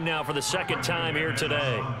goal team now for the 2nd time here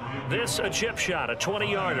today. This a chip shot, a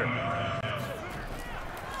 20-yarder.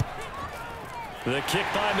 The kick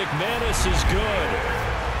by McManus is good.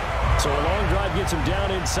 So a long drive gets him down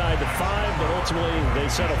inside the 5, but ultimately they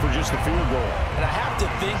settle for just the field goal. And I have to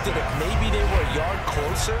think that if maybe they were a yard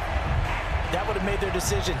closer, that would have made their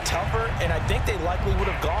decision tougher, and I think they likely would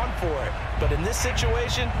have gone for it. But in this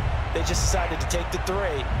situation, they just decided to take the 3,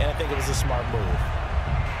 and I think it was a smart move.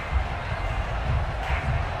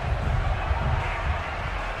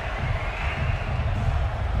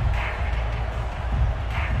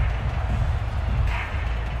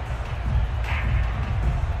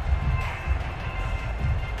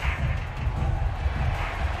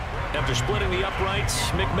 After splitting the uprights,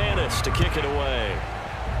 McManus to kick it away.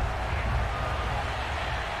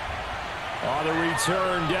 On the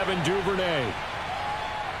return, Devin Duvernay.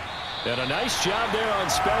 And a nice job there on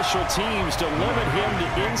special teams to limit him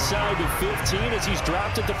to inside the 15 as he's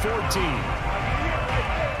dropped at the 14.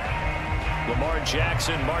 Lamar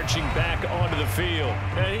Jackson marching back onto the field.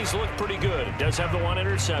 And he's looked pretty good. Does have the 1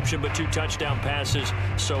 interception, but 2 touchdown passes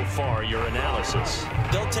so far. Your analysis?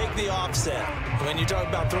 They'll take the offset. When you talk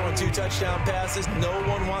about throwing 2 touchdown passes, no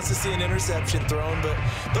one wants to see an interception thrown, but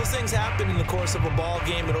those things happen in the course of a ball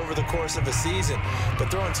game and over the course of a season.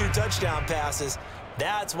 But throwing 2 touchdown passes,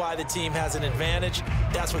 that's why the team has an advantage.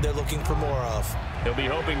 That's what they're looking for more of. He'll be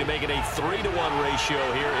hoping to make it a 3-to-1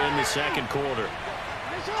 ratio here in the 2nd quarter.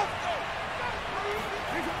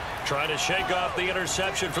 Trying to shake off the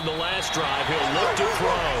interception from the last drive. He'll look to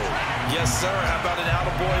throw. Yes, sir. How about an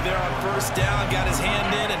attaboy there on 1st down? Got his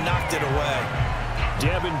hand in and knocked it away.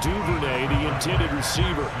 Devin Duvernay, the intended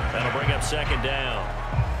receiver. That'll bring up 2nd down.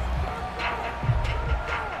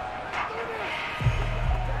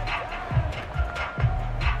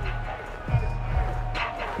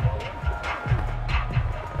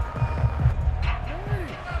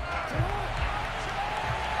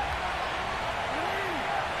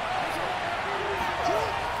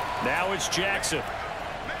 Now it's Jackson.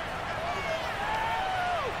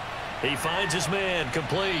 He finds his man,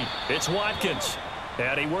 complete. It's Watkins.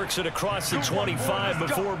 And he works it across the 25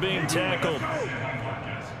 before being tackled.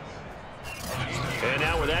 And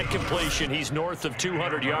now with that completion, he's north of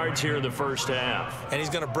 200 yards here in the first half. And he's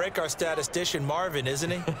going to break our statistician Marvin, isn't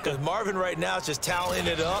he? Because Marvin right now is just tallying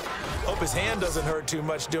it up. Hope his hand doesn't hurt too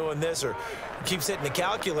much doing this or keeps hitting the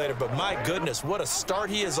calculator. But my goodness, what a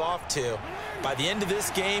start he is off to. By the end of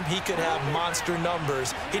this game, he could have monster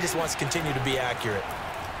numbers. He just wants to continue to be accurate.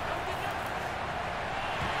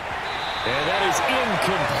 And that is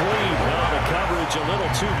incomplete. Well, the coverage a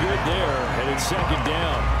little too good there, and it's 2nd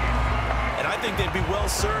down. And I think they'd be well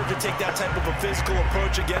served to take that type of a physical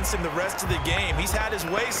approach against him the rest of the game. He's had his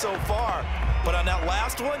way so far, but on that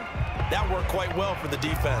last one, that worked quite well for the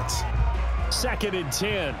defense. 2nd and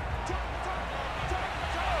 10.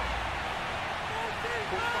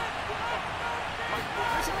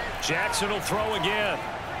 Jackson will throw again.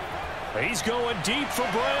 He's going deep for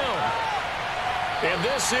Brown. And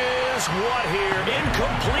this is what here?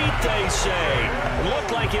 Incomplete, they say.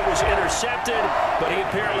 Looked like it was intercepted, but he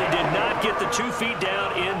apparently did not get the 2 feet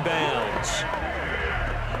down in bounds.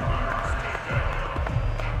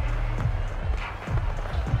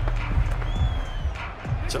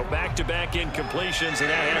 So back-to-back incompletions, and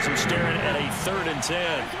that has him staring at a 3rd and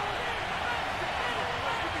 10.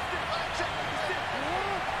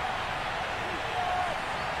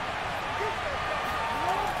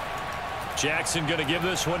 Jackson going to give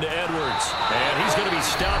this one to Edwards. And he's going to be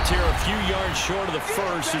stopped here a few yards short of the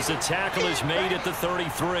first as the tackle is made at the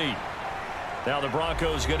 33. Now the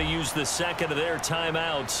Broncos going to use the second of their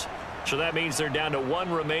timeouts. So that means they're down to 1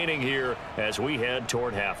 remaining here as we head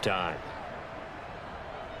toward halftime.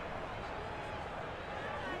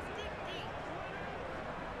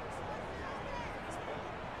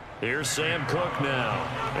 Here's Sam Cook now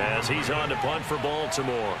as he's on to punt for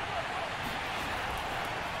Baltimore.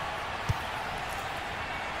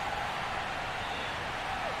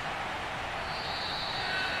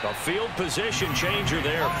 A field position changer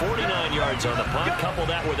there. 49 yards on the punt. Couple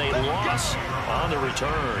that with a loss on the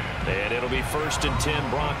return. And it'll be 1st and 10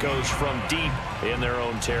 Broncos from deep in their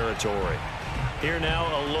own territory. Here now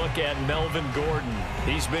a look at Melvin Gordon.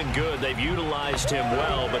 He's been good. They've utilized him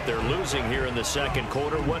well, but they're losing here in the second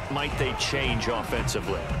quarter. What might they change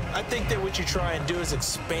offensively? I think that what you try and do is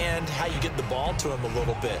expand how you get the ball to him a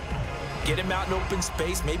little bit. Get him out in open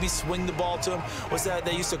space, maybe swing the ball to him. What's that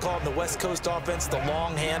they used to call in the West Coast offense, the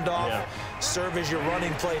long handoff? Yeah. Serve as your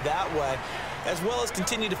running play that way, as well as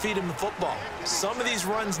continue to feed him the football. Some of these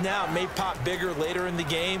runs now may pop bigger later in the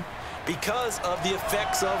game because of the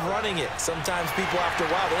effects of running it. Sometimes people, after a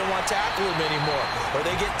while, they don't want to tackle him anymore, or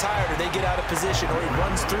they get tired, or they get out of position, or he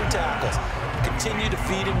runs through tackles. Continue to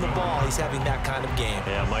feed him the ball. He's having that kind of game.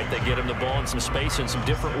 Yeah, might they get him the ball in some space in some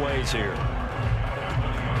different ways here.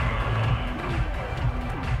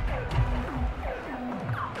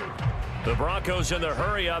 The Broncos in the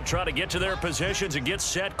hurry-up try to get to their positions and get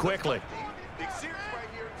set quickly.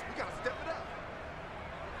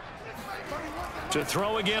 To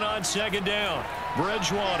throw again on 2nd down.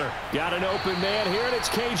 Bridgewater got an open man here, and it's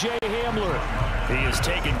KJ Hamler. He is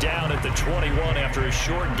taken down at the 21 after a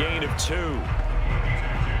short gain of 2.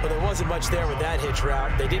 Well, there wasn't much there with that hitch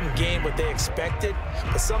route. They didn't gain what they expected.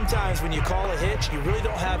 But sometimes when you call a hitch, you really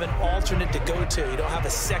don't have an alternate to go to. You don't have a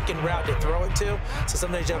second route to throw it to. So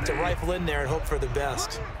sometimes you have to rifle in there and hope for the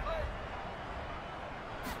best.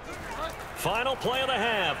 Final play of the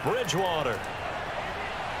half, Bridgewater.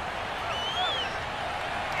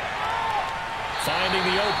 Finding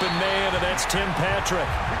the open man, and that's Tim Patrick.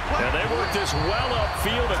 And they work this well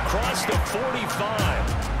upfield across the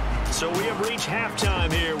 45. So we have reached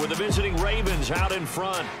halftime here with the visiting Ravens out in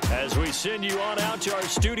front. As we send you on out to our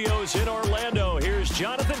studios in Orlando, here's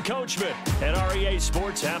Jonathan Coachman at our EA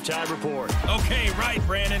Sports Halftime Report. Okay, right,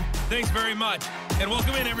 Brandon. Thanks very much. And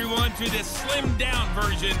welcome in, everyone, to this slimmed-down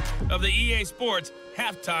version of the EA Sports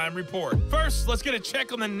Halftime Report. First, let's get a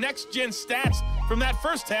check on the next-gen stats from that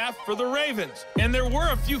first half for the Ravens. And there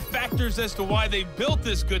were a few factors as to why they built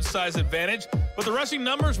this good-size advantage, but the rushing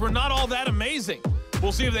numbers were not all that amazing.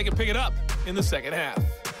 We'll see if they can pick it up in the second half.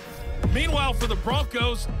 Meanwhile, for the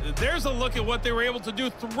Broncos, there's a look at what they were able to do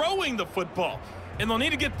throwing the football. And they'll need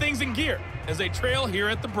to get things in gear as they trail here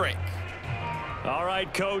at the break. All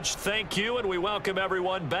right, Coach, thank you, and we welcome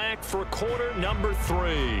everyone back for quarter number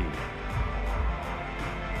 3.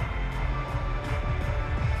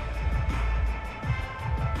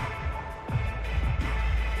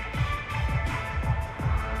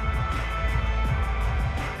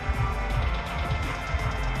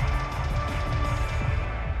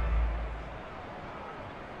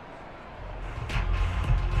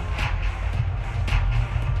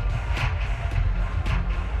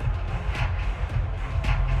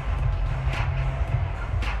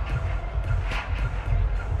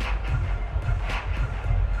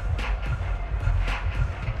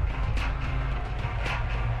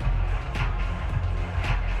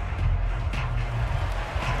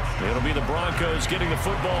 It'll be the Broncos getting the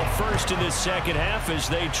football first in this second half as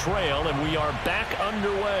they trail, and we are back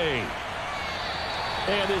underway.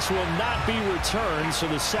 And this will not be returned, so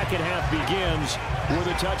the second half begins with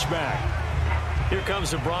a touchback. Here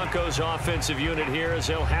comes the Broncos offensive unit here as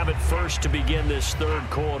they'll have it first to begin this third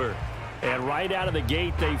quarter. And right out of the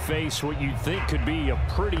gate, they face what you'd think could be a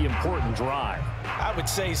pretty important drive. I would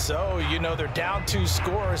say so. You know, they're down 2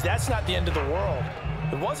 scores. That's not the end of the world.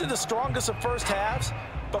 It wasn't the strongest of first halves,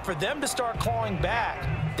 but for them to start clawing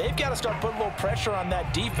back, they've got to start putting a little pressure on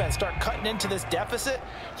that defense, start cutting into this deficit.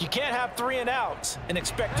 You can't have 3 and outs and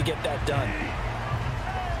expect to get that done.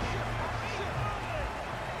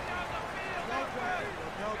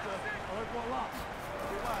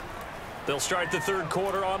 They'll start the third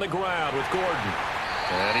quarter on the ground with Gordon.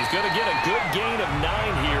 And he's going to get a good gain of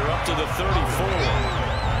 9 here up to the 34.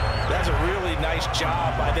 That's a really nice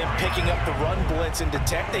job by them picking up the run blitz and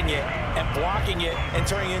detecting it and blocking it and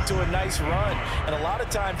turning it into a nice run. And a lot of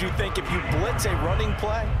times you think if you blitz a running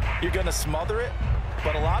play, you're going to smother it.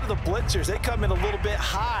 But a lot of the blitzers, they come in a little bit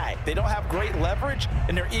high. They don't have great leverage,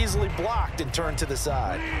 and they're easily blocked and turned to the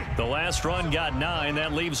side. The last run got 9.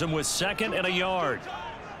 That leaves him with 2nd and a yard.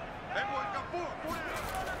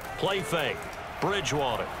 Play fake.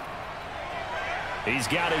 Bridgewater. He's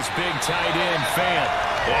got his big tight end, Fant.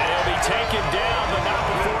 And he'll be taken down, but not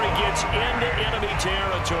before he gets into enemy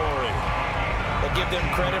territory. They give them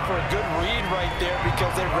credit for a good read right there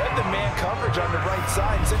because they read the man coverage on the right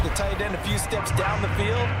side and sent the tight end a few steps down the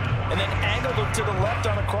field and then angled him to the left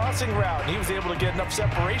on a crossing route. And he was able to get enough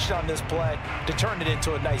separation on this play to turn it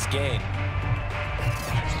into a nice gain.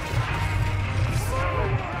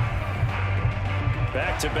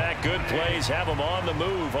 Back-to-back good plays have him on the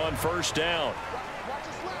move on first down.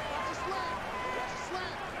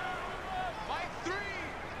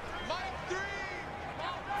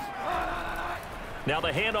 Now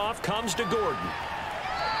the handoff comes to Gordon.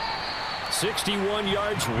 61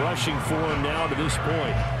 yards rushing for him now to this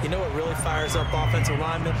point. You know what really fires up offensive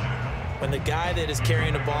linemen? When the guy that is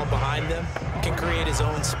carrying the ball behind them can create his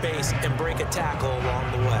own space and break a tackle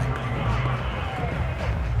along the way.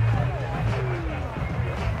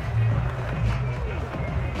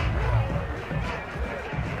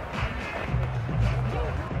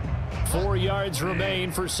 Four yards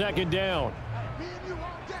remain for second down.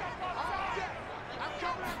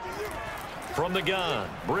 From the gun,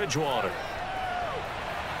 Bridgewater.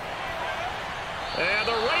 And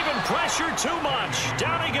the Raven pressure too much.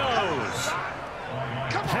 Down he goes.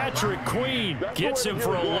 Patrick Queen gets him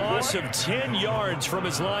for a loss of 10 yards from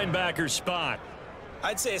his linebacker spot.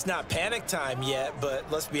 I'd say it's not panic time yet,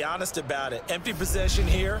 but let's be honest about it. Empty possession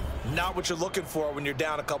here, not what you're looking for when you're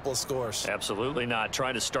down a couple of scores. Absolutely not.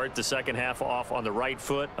 Trying to start the second half off on the right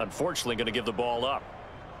foot. Unfortunately, going to give the ball up.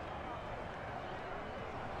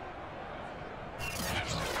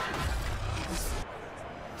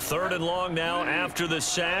 Third and long now after the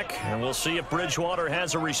sack, and we'll see if Bridgewater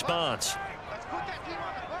has a response.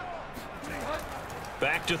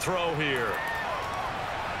 Back to throw here.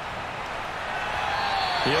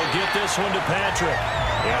 He'll get this one to Patrick.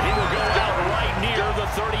 And he will go out right near the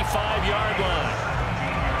 35-yard line.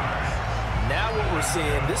 Now what we're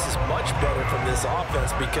seeing, this is much better from this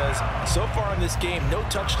offense because so far in this game, no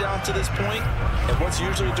touchdown to this point, and what's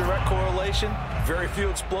usually a direct correlation, very few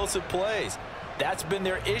explosive plays. That's been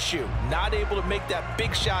their issue, not able to make that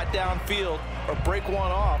big shot downfield or break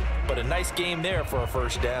one off, but a nice game there for a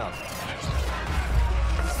first down.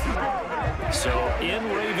 So in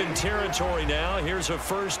Raven territory now, here's a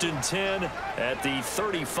 1st and 10 at the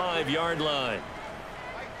 35-yard line.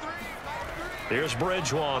 Here's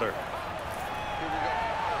Bridgewater.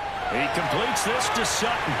 He completes this to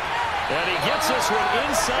Sutton. And he gets this one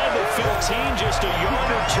inside the 15, just a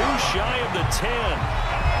yard or two shy of the 10.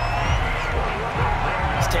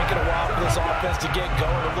 It's taken a while for this offense to get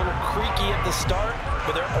going. A little creaky at the start,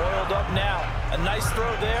 but they're oiled up now. A nice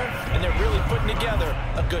throw there, and they're really putting together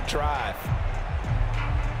a good drive.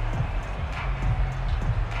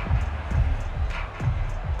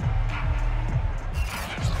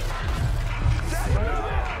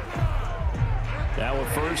 Now a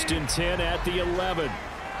 1st and 10 at the 11.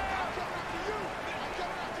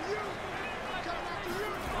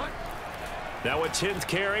 Now a 10th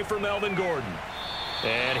carry for Melvin Gordon.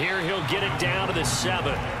 And here he'll get it down to the 7.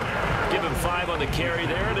 Give him 5 on the carry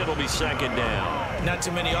there, and it'll be second down. Not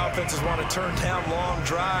too many offenses want to turn down long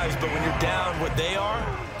drives, but when you're down what they are,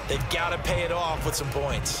 they've got to pay it off with some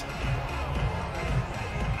points.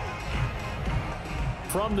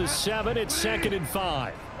 From the 7, it's 2nd and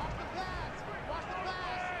 5.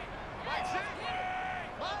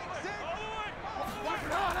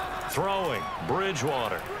 Throwing,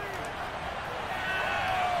 Bridgewater.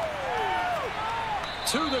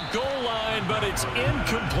 To the goal line, but it's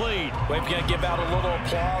incomplete. We're going to give out a little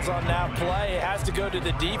applause on that play. It has to go to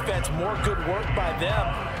the defense. More good work by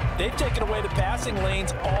them. They've taken away the passing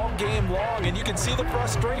lanes all game long, and you can see the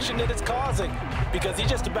frustration that it's causing because he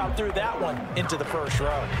just about threw that one into the first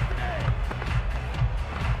row.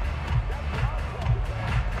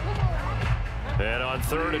 And on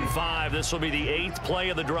 3rd and 5, this will be the 8th play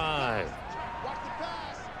of the drive.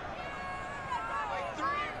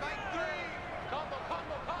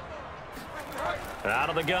 Out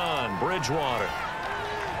of the gun, Bridgewater.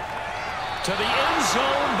 To the end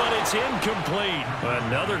zone, but it's incomplete.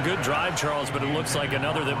 Another good drive, Charles, but it looks like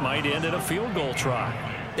another that might end in a field goal try.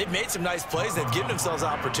 They've made some nice plays. They've given themselves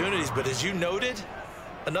opportunities, but as you noted,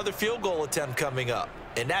 another field goal attempt coming up.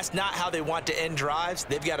 And that's not how they want to end drives.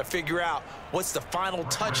 They've got to figure out what's the final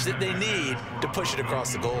touch that they need to push it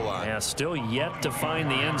across the goal line. Yeah, still yet to find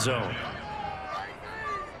the end zone.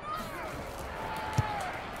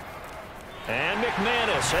 And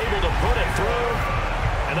McManus able to put it through.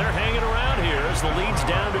 And they're hanging around here as the lead's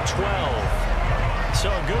down to 12. So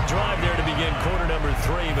a good drive there to begin quarter number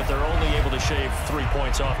 3, but they're only able to shave 3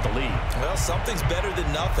 points off the lead. Well, something's better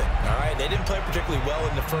than nothing, all right? They didn't play particularly well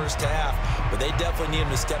in the first half, but they definitely need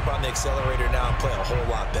them to step on the accelerator now and play a whole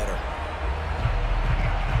lot better.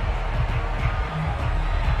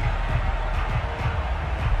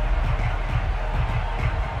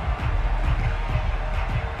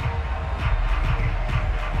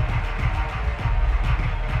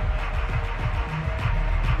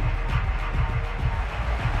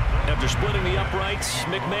 After splitting the uprights,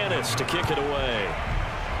 McManus to kick it away.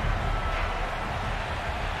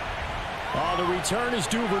 The return is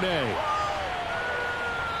Duvernay.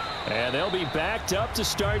 And they'll be backed up to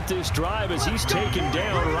start this drive as he's taken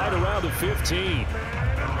down right around the 15.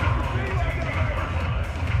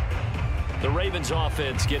 The Ravens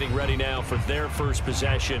offense getting ready now for their first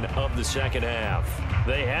possession of the second half.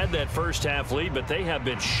 They had that first half lead, but they have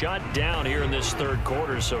been shut down here in this third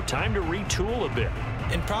quarter, so time to retool a bit.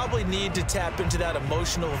 And probably need to tap into that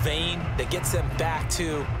emotional vein that gets them back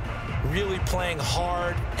to really playing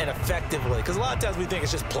hard and effectively. Because a lot of times we think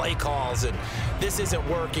it's just play calls and this isn't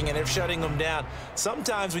working and they're shutting them down.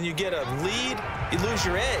 Sometimes when you get a lead, you lose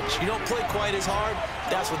your edge. You don't play quite as hard.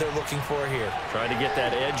 That's what they're looking for here. Trying to get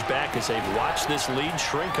that edge back as they've watched this lead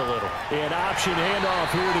shrink a little. An option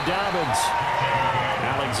handoff here to Dobbins.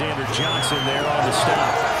 Alexander Johnson there on the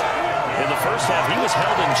stop. In the first half, he was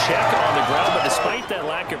held in check on the ground, but despite that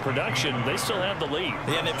lack of production, they still have the lead.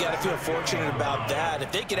 Yeah, and they've got to feel fortunate about that.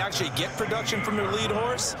 If they could actually get production from their lead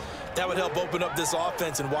horse, that would help open up this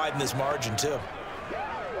offense and widen this margin, too.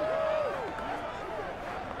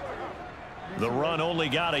 The run only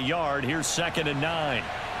got a yard. Here's 2nd and 9.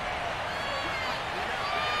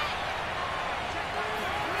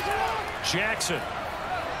 Jackson.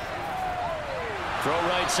 Throw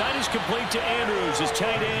right side is complete to Andrews, his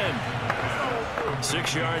tight end.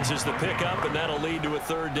 6 yards is the pickup, and that'll lead to a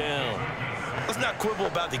 3rd down. Let's not quibble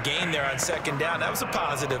about the gain there on 2nd down. That was a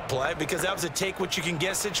positive play because that was a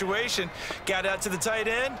take-what-you-can-get situation. Got out to the tight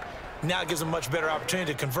end. Now it gives them a much better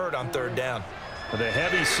opportunity to convert on 3rd down. The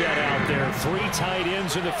heavy set out there. 3 tight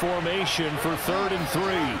ends in the formation for 3rd and 3.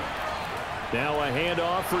 Now a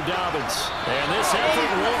handoff for Dobbins. And this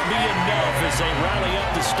effort won't be enough as they rally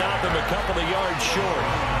up to stop him a couple of yards short.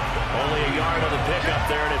 Only a yard on the pickup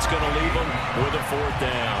there, and it's going to leave them with a 4th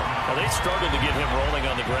down. Well, they struggled to get him rolling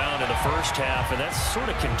on the ground in the first half, and that's sort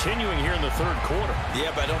of continuing here in the 3rd quarter.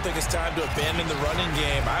 Yeah, but I don't think it's time to abandon the running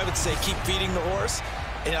game. I would say keep feeding the horse,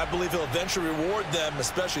 and I believe he'll eventually reward them,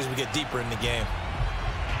 especially as we get deeper in the game.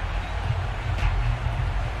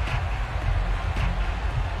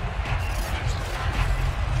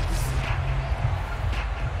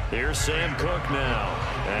 Here's Sam Cook now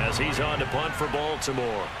as he's on to punt for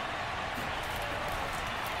Baltimore.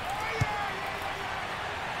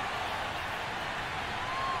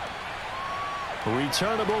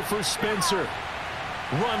 Returnable for Spencer.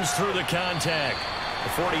 Runs through the contact. A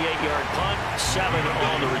 48-yard punt, 7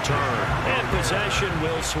 on the return. And possession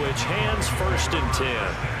will switch hands, 1st and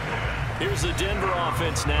 10. Here's the Denver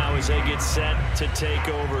offense now as they get set to take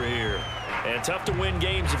over here. And tough to win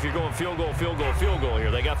games if you're going field goal, field goal, field goal here.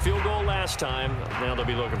 They got field goal last time. Now they'll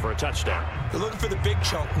be looking for a touchdown. They're looking for the big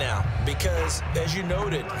chunk now because, as you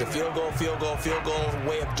noted, the field goal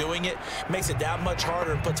way of doing it makes it that much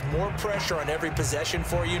harder and puts more pressure on every possession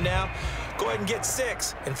for you now. Go ahead and get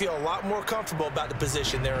 6 and feel a lot more comfortable about the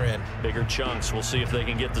position they're in. Bigger chunks. We'll see if they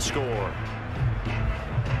can get the score.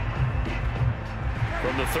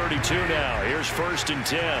 From the 32 now, here's 1st and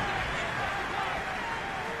 10.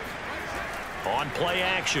 On play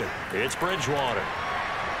action, it's Bridgewater.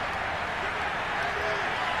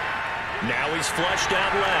 Now he's flushed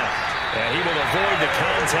out left, and he will avoid the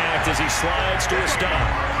contact as he slides to a stop.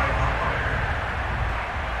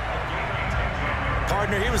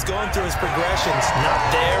 Partner, he was going through his progressions. Not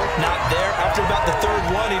there, not there. After about the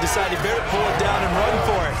 3rd one, he decided he better pull it down and run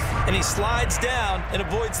for it. And he slides down and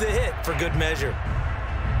avoids the hit for good measure.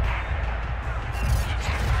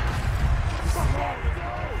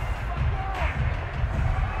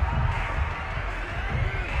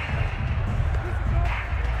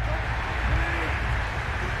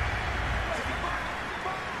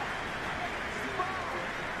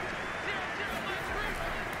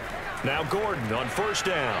 Now Gordon on 1st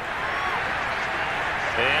down.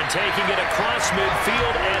 And taking it across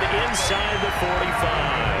midfield and inside the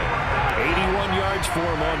 45. 81 yards for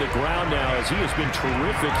him on the ground now as he has been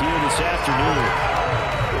terrific here this afternoon.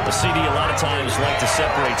 The CD a lot of times like to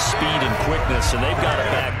separate speed and quickness, and they've got a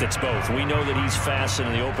back that's both. We know that he's fast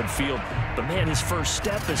in the open field, but, man, his first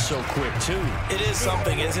step is so quick, too. It is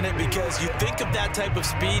something, isn't it? Because you think of that type of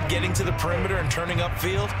speed getting to the perimeter and turning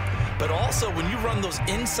upfield, but also when you run those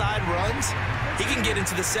inside runs, he can get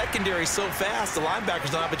into the secondary so fast the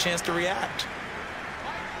linebackers don't have a chance to react.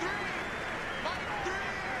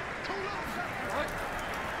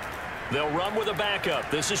 They'll run with a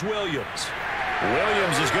backup. This is Williams.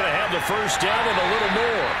 Williams is going to have the first down and a little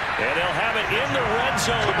more. And they'll have it in the red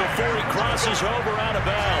zone before he crosses over out of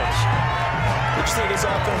bounds. Would you say this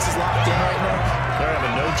offense is locked in right now? They're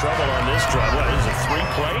having no trouble on this drive. What is it, 3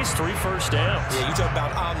 plays, 3 first downs? Yeah, you talk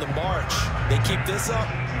about on the march. They keep this up,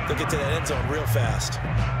 they'll get to that end zone real fast.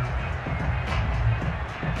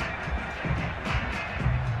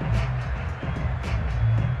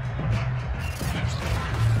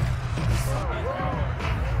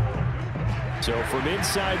 So from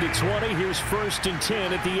inside the 20, here's 1st and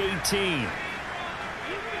 10 at the 18.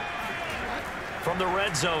 From the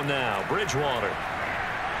red zone now, Bridgewater.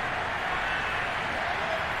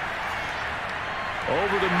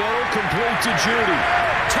 Over the middle, complete to Judy.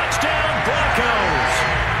 Touchdown, Broncos!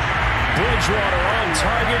 Bridgewater on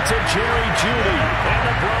target to Jerry Judy. And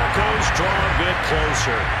the Broncos draw a bit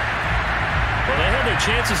closer. Well, they had their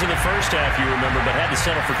chances in the first half, you remember, but had to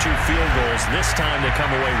settle for 2 field goals. This time they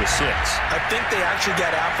come away with 6. I think they actually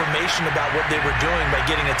got affirmation about what they were doing by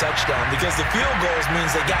getting a touchdown, because the field goals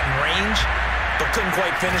means they got in range but couldn't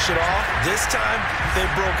quite finish it off. This time they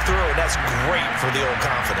broke through, and that's great for the old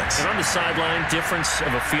confidence. And on the sideline, difference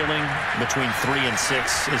of a feeling between 3 and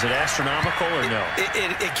 6, is it astronomical or no?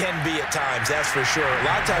 It can be at times, that's for sure. A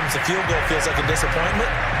lot of times the field goal feels like a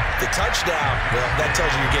disappointment. The touchdown, well, that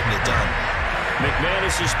tells you you're getting it done.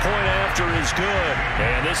 McManus's point after is good,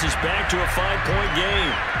 and this is back to a 5-point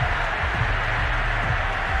game.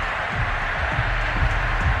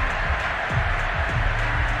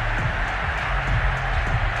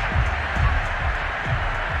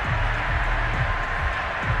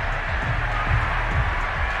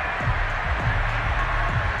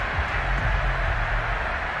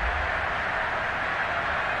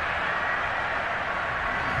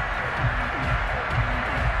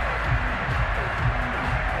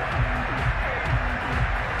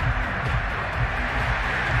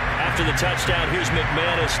 After the touchdown, here's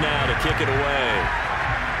McManus now to kick it away.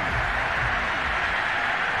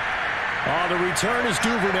 The return is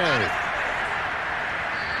Duvernay.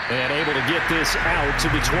 And able to get this out to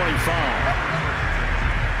the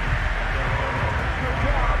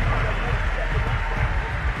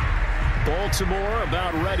 25. Baltimore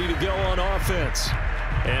about ready to go on offense.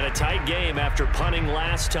 And a tight game after punting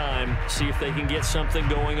last time. See if they can get something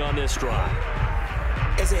going on this drive.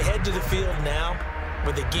 As they head to the field now,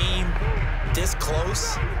 with the game this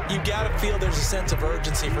close, you got to feel there's a sense of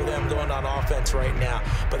urgency for them going on offense right now.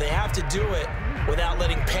 But they have to do it without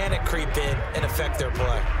letting panic creep in and affect their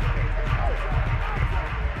play.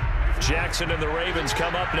 Jackson and the Ravens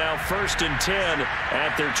come up now 1st and 10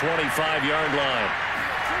 at their 25-yard line.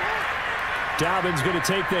 Dobbins going to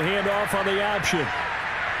take the handoff on the option.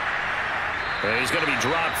 And he's going to be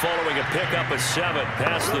dropped following a pickup of 7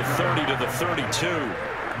 past the 30 to the 32.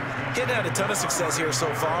 Getting had a ton of success here so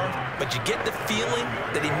far, but you get the feeling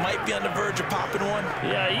that he might be on the verge of popping one.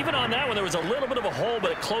 Yeah, even on that one, there was a little bit of a hole,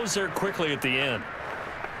 but it closed there quickly at the end.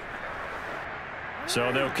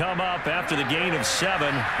 So they'll come up after the gain of 7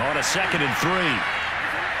 on a 2nd and 3.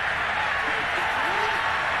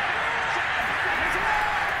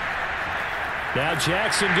 Now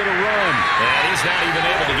Jackson going to run. And he's not even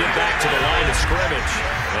able to get back to the line of scrimmage.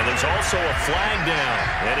 And there's also a flag down,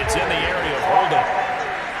 and it's in the area of holding.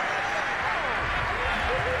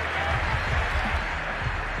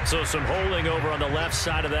 So some holding over on the left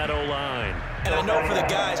side of that O-line. And I know for the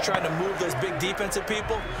guys trying to move those big defensive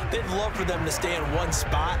people, they'd love for them to stay in one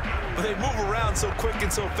spot, but they move around so quick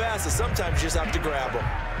and so fast that sometimes you just have to grab them.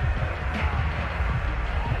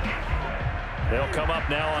 They'll come up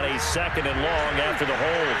now on a 2nd and long after the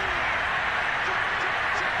hold.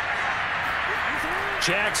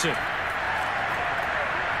 Jackson.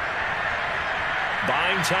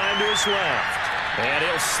 Buying time to his left. And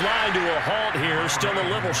he'll slide to a halt here, still a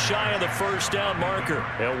little shy of the first down marker.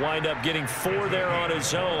 He'll wind up getting 4 there on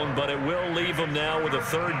his own, but it will leave him now with a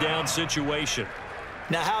 3rd down situation.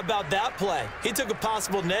 Now, how about that play? He took a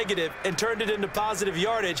possible negative and turned it into positive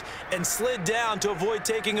yardage and slid down to avoid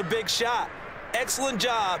taking a big shot. Excellent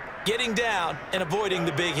job getting down and avoiding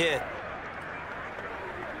the big hit.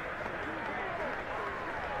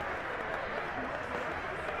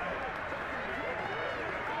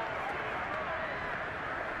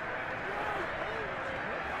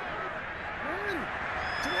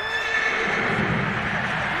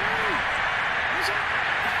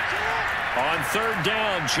 On third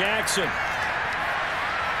down, Jackson.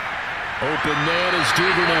 Open man is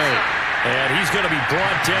Duvernay. And he's going to be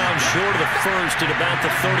brought down short of the first at about the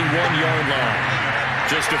 31-yard line.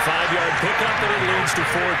 Just a 5-yard pickup, and it leads to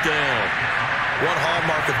fourth down. One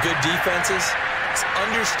hallmark of good defenses is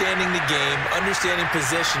understanding the game, understanding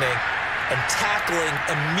positioning, and tackling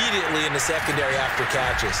immediately in the secondary after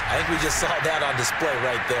catches. I think we just saw that on display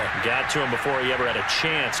right there. Got to him before he ever had a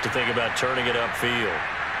chance to think about turning it upfield.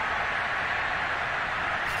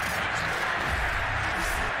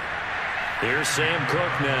 Here's Sam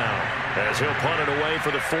Cook now, as he'll punt it away for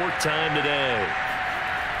the fourth time today.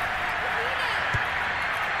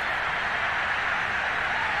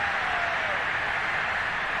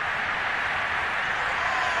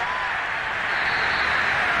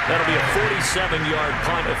 That'll be a 47-yard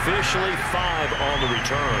punt, officially 5 on the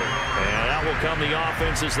return. And out will come the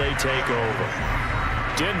offense as they take over.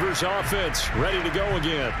 Denver's offense ready to go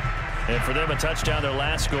again. And for them, a touchdown their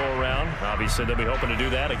last go-around. Obviously, they'll be hoping to do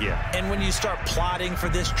that again. And when you start plotting for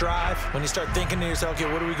this drive, when you start thinking to yourself,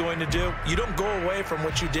 okay, what are we going to do? You don't go away from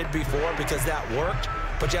what you did before because that worked,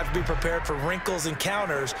 but you have to be prepared for wrinkles and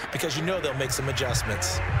counters because you know they'll make some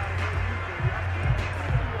adjustments.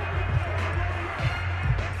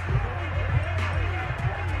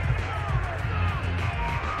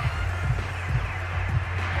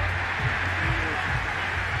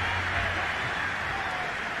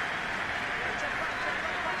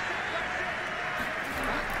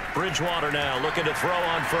 Bridgewater now looking to throw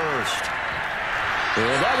on first.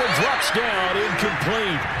 Well, that one drops down,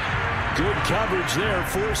 incomplete. Good coverage there,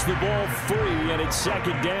 forced the ball free, and it's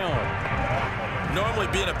second down. Normally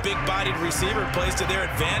being a big-bodied receiver plays to their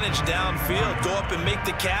advantage downfield. Go up and make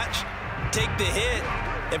the catch, take the hit,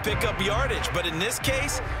 and pick up yardage. But in this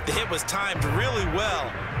case, the hit was timed really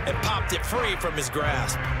well and popped it free from his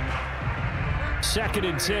grasp. 2nd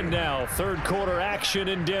and 10 now, third quarter action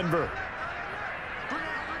in Denver.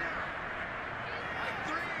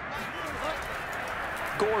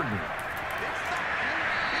 Gordon.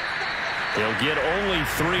 They'll get only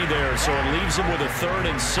 3 there, so it leaves them with a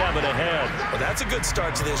 3rd and 7 ahead. Well, that's a good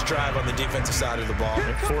start to this drive on the defensive side of the ball.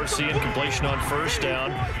 Forcing completion on first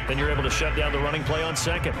down, then you're able to shut down the running play on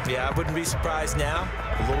second. Yeah, I wouldn't be surprised now.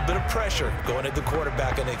 A little bit of pressure going at the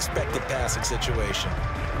quarterback in an expected passing situation.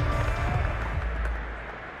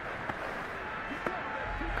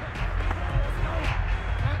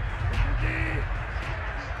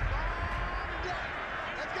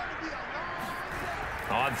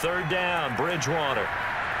 On third down, Bridgewater.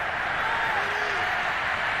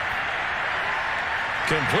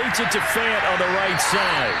 Completes it to Fant on the right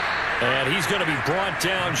side. And he's going to be brought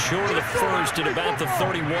down short of the first at about the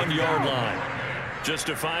 31-yard line. Just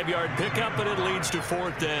a 5-yard pickup, and it leads to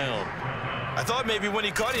fourth down. I thought maybe when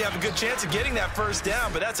he caught it, he'd have a good chance of getting that first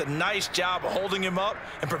down, but that's a nice job of holding him up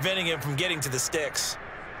and preventing him from getting to the sticks.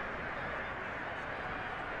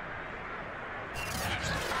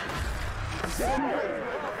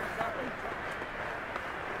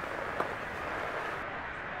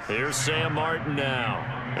 Here's Sam Martin now,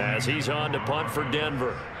 as he's on to punt for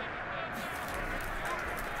Denver.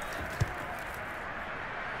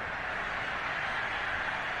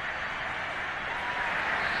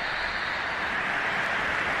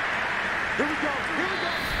 Here we go.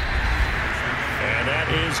 And that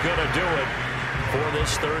is going to do it for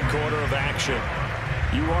this third quarter of action.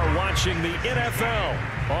 You are watching the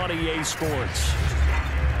NFL on EA Sports.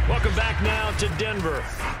 Welcome back now to Denver.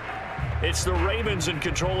 It's the Ravens in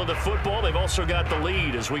control of the football. They've also got the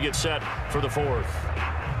lead as we get set for the fourth.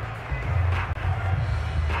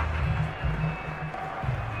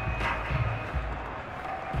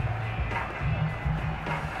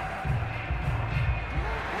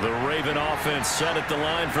 The Raven offense set at the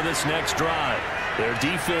line for this next drive. Their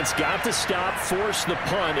defense got the stop, forced the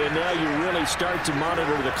punt, and now you really start to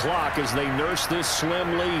monitor the clock as they nurse this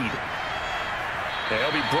slim lead.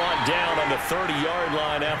 They'll be brought down on the 30-yard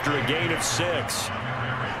line after a gain of 6.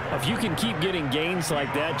 If you can keep getting gains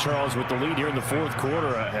like that, Charles, with the lead here in the fourth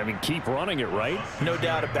quarter, I mean, keep running it, right? No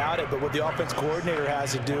doubt about it, but what the offense coordinator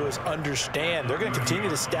has to do is understand. They're going to continue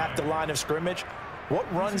to stack the line of scrimmage. What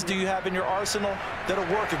runs do you have in your arsenal that'll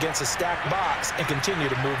work against a stacked box and continue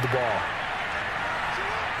to move the ball?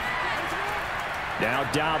 Now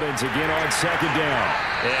Dobbins again on second down.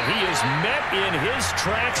 And he is met in his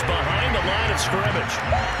tracks behind the line of scrimmage.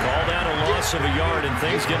 Call that a loss of a yard, and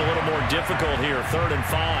things get a little more difficult here. 3rd and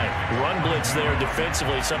 5. Run blitz there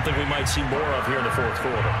defensively, something we might see more of here in the 4th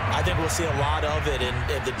quarter. I think we'll see a lot of it, and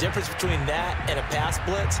the difference between that and a pass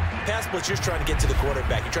blitz, you're trying to get to the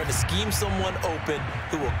quarterback. You're trying to scheme someone open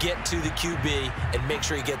who will get to the QB and make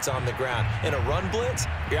sure he gets on the ground. In a run blitz,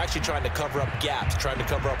 you're actually trying to cover up gaps, trying to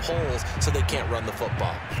cover up holes so they can't run the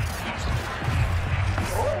football.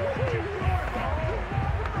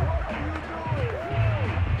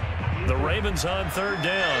 The Ravens on 3rd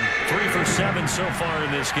down. 3 for 7 so far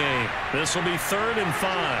in this game. This will be 3rd and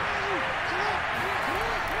 5.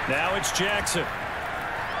 Now it's Jackson.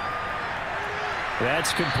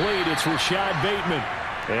 That's complete. It's Rashad Bateman.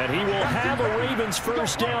 And he will have a Ravens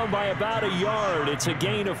first down by about a yard. It's a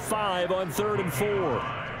gain of 5 on 3rd and 4.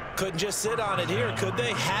 Couldn't just sit on it here, could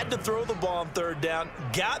they? Had to throw the ball on 3rd down.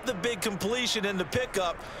 Got the big completion in the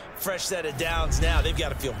pickup. Fresh set of downs now. They've got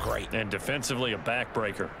to feel great. And defensively, a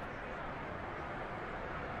backbreaker.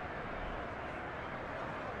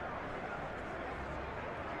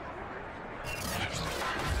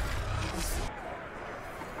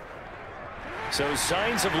 So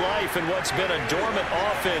signs of life in what's been a dormant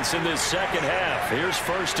offense in this second half. Here's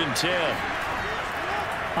 1st and 10.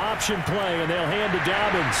 Option play, and they'll hand to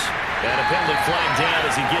Dobbins. And a penalty flag down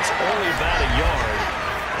as he gets only about a yard.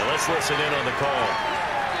 Now let's listen in on the call.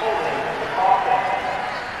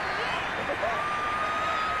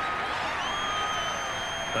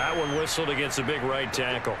 That one whistled against a big right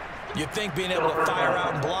tackle. You'd think being able to fire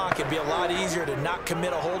out and block it'd be a lot easier to not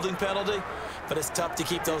commit a holding penalty, but it's tough to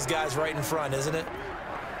keep those guys right in front, isn't it?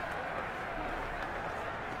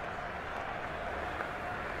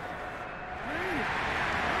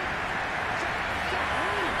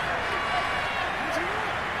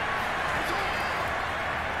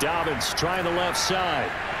 Dobbins trying the left side.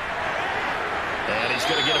 And he's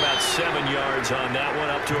going to get about 7 yards on that one,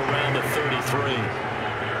 up to around the 33.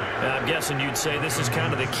 Now, I'm guessing you'd say this is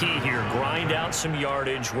kind of the key here. Grind out some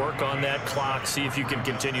yardage, work on that clock, see if you can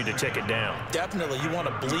continue to tick it down. Definitely. You want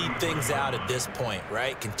to bleed things out at this point,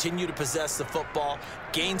 right? Continue to possess the football,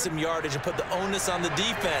 gain some yardage, and put the onus on the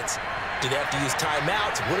defense. Do they have to use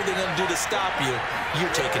timeouts? What are they going to do to stop you?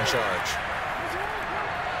 You're taking charge.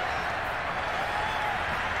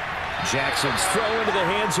 Jackson's throw into the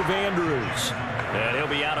hands of Andrews. And he'll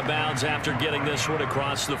be out of bounds after getting this one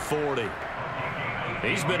across the 40.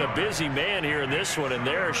 He's been a busy man here in this one, and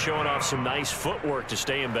they're showing off some nice footwork to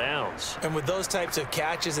stay in bounds. And with those types of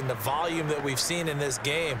catches and the volume that we've seen in this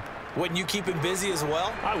game, wouldn't you keep him busy as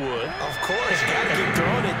well? I would. Of course. You got to keep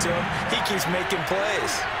throwing it to him. He keeps making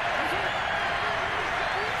plays.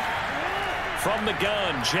 From the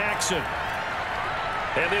gun, Jackson.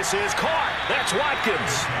 And this is caught. That's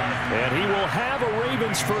Watkins. And he will have a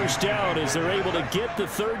Ravens first down as they're able to get the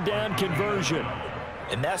 3rd down conversion.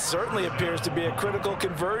 And that certainly appears to be a critical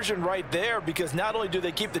conversion right there, because not only do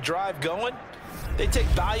they keep the drive going, they take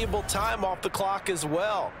valuable time off the clock as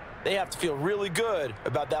well. They have to feel really good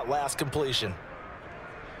about that last completion.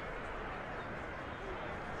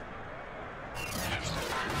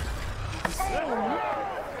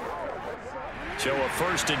 So a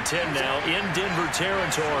 1st and 10 now in Denver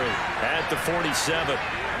territory at the 47.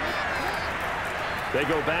 They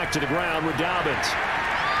go back to the ground with Dobbins.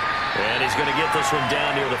 And he's going to get this one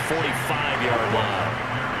down near the 45-yard line.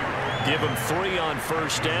 Give him 3 on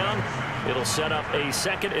 1st down. It'll set up a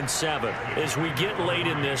 2nd and 7. As we get late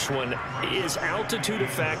in this one, is altitude a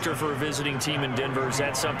factor for a visiting team in Denver? Is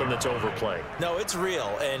that something that's overplayed? No, it's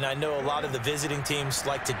real, and I know a lot of the visiting teams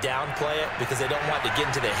like to downplay it because they don't want to get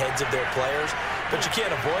into the heads of their players, but you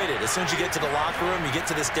can't avoid it. As soon as you get to the locker room, you get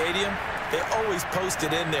to the stadium, they always post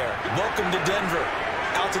it in there. Welcome to Denver.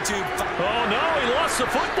 Altitude. Oh, no, he lost the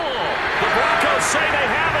football. The Broncos say they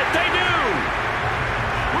have it. They do.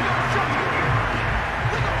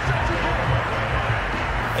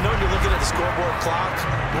 I know when you're looking at the scoreboard clock,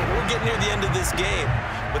 we're getting near the end of this game,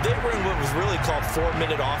 but they were in what was really called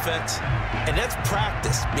 4-minute offense, and that's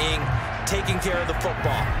practice, meaning taking care of the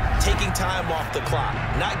football, taking time off the clock,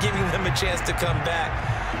 not giving them a chance to come back.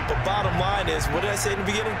 But bottom line is, what did I say in the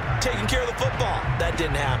beginning? Taking care of the football. That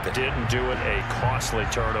didn't happen. Didn't do it. A costly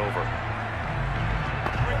turnover.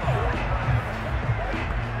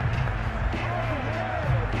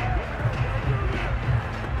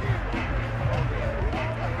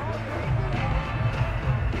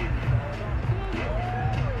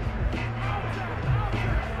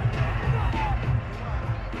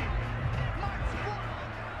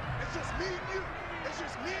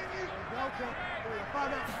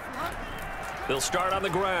 They'll start on the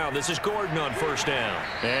ground. This is Gordon on first down.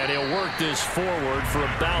 And he'll work this forward for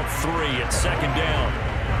about 3 at second down.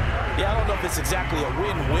 Yeah, I don't know if it's exactly a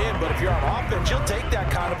win-win, but if you're on offense, you'll take that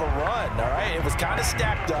kind of a run, all right? It was kind of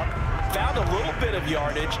stacked up, found a little bit of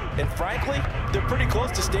yardage, and frankly, they're pretty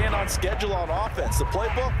close to staying on schedule on offense. The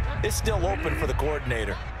playbook is still open for the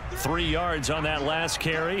coordinator. 3 yards on that last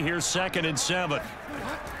carry. Here's 2nd and 7.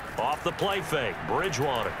 Off the play fake,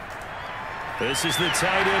 Bridgewater. This is the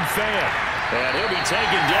tight end fan. And he'll be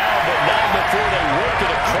taken down, but not before they work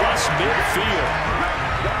it across midfield.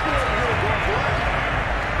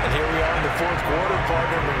 And here we are in the 4th quarter,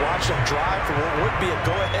 partner, and we watch them drive for what would be a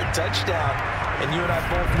go-ahead touchdown. And you and I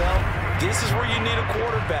both know this is where you need a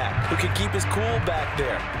quarterback who can keep his cool back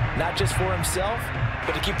there. Not just for himself,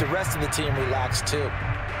 but to keep the rest of the team relaxed too.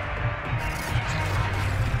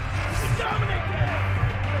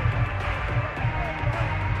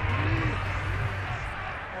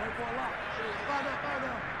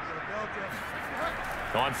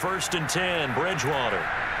 On 1st and 10, Bridgewater.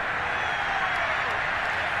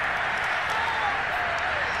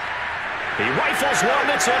 He rifles one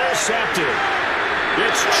that's intercepted.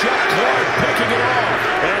 It's Chuck Clark picking it off.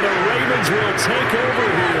 And the Ravens will take over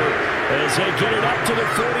here as they get it up to the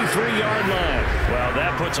 43-yard line. Well,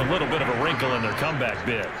 that puts a little bit of a wrinkle in their comeback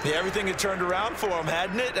bid. Yeah, everything had turned around for them,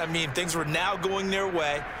 hadn't it? I mean, things were now going their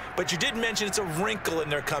way. But you did mention it's a wrinkle in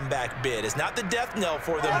their comeback bid. It's not the death knell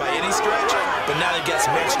for them by any stretch, but now they've got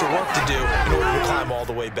some extra work to do in order to climb all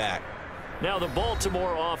the way back. Now the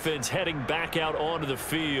Baltimore offense heading back out onto the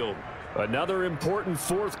field. Another important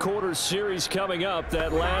 4th quarter series coming up.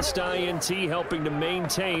 That last INT helping to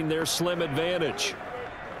maintain their slim advantage.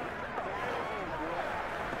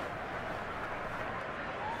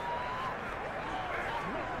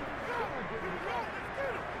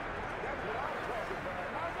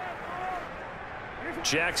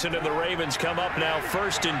 Jackson and the Ravens come up now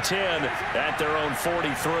 1st and 10 at their own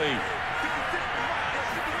 43.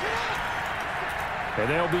 And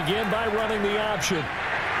they'll begin by running the option.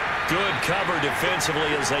 Good cover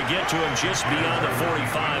defensively as they get to him just beyond the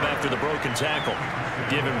 45 after the broken tackle.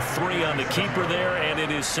 Give him 3 on the keeper there, and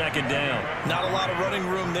it is 2nd down. Not a lot of running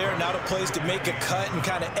room there. Not a place to make a cut and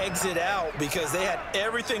kind of exit out because they had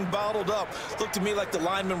everything bottled up. Looked to me like the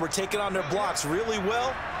linemen were taking on their blocks really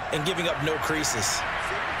well and giving up no creases.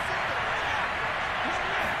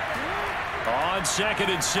 On 2nd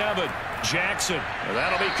and 7, Jackson. And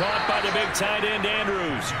that'll be caught by the big tight end,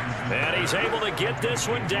 Andrews. And he's able to get this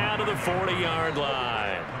one down to the 40-yard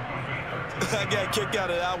line. I got a kick out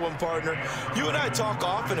of that one, partner. You and I talk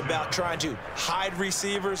often about trying to hide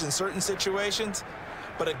receivers in certain situations,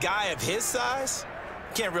 but a guy of his size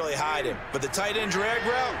can't really hide him. But the tight end drag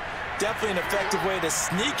route, definitely an effective way to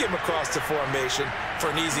sneak him across the formation for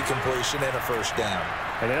an easy completion and a 1st down.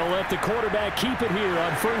 And they'll let the quarterback keep it here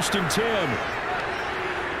on 1st and 10.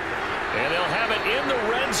 And they'll have it in the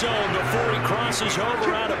red zone before he crosses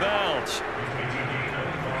over out of bounds.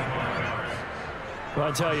 Well,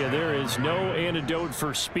 I'll tell you, there is no antidote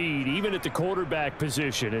for speed, even at the quarterback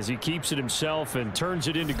position, as he keeps it himself and turns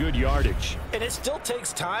it into good yardage. And it still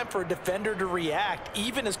takes time for a defender to react,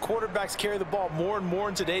 even as quarterbacks carry the ball more and more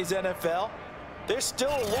in today's NFL. They're still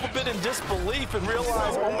a little bit in disbelief and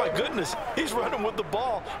realize, oh my goodness, he's running with the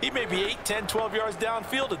ball. He may be 8, 10, 12 yards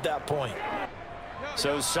downfield at that point.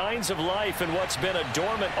 So signs of life in what's been a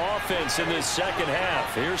dormant offense in this 2nd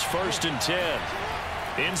half. Here's 1st and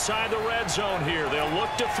 10. Inside the red zone here, they'll look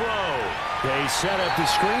to throw. They set up the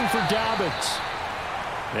screen for Dobbins.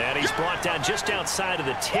 And he's brought down just outside of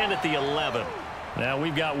the 10 at the 11. Now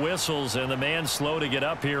we've got whistles, and the man slow to get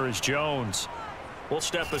up here is Jones. We'll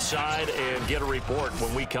step aside and get a report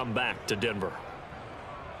when we come back to Denver.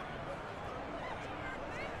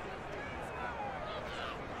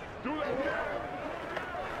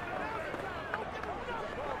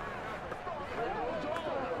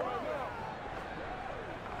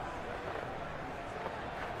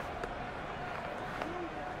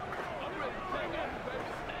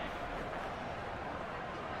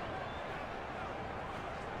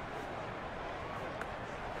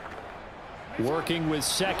 Working with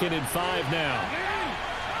 2nd and 5 now.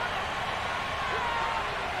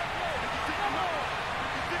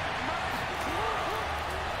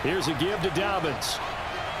 Here's a give to Dobbins.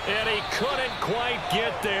 And he couldn't quite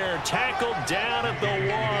get there. Tackled down at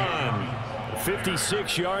the 1.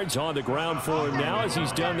 56 yards on the ground for him now as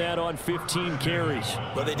he's done that on 15 carries.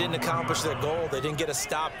 But they didn't accomplish their goal. They didn't get a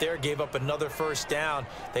stop there. Gave up another 1st down.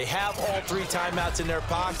 They have all 3 timeouts in their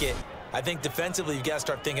pocket. I think defensively, you've got to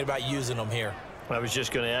start thinking about using them here. I was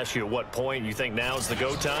just going to ask you at what point you think now's the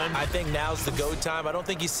go time? I think now's the go time. I don't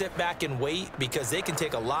think you sit back and wait because they can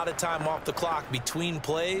take a lot of time off the clock between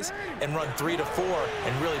plays and run 3 to 4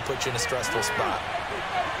 and really put you in a stressful spot.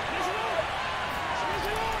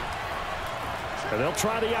 And they'll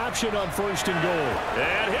try the option on 1st and goal.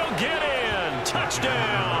 And he'll get in.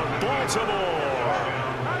 Touchdown, Baltimore.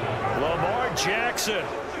 Lamar Jackson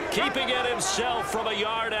keeping it himself from a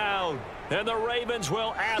yard out. And the Ravens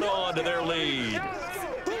will add on to their lead.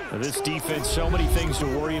 This defense, so many things to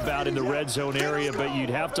worry about in the red zone area, but you'd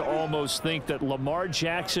have to almost think that Lamar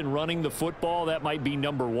Jackson running the football, that might be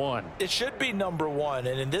number one. It should be number one.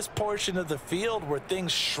 And in this portion of the field where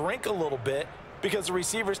things shrink a little bit because the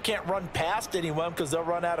receivers can't run past anyone because they'll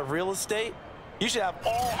run out of real estate, you should have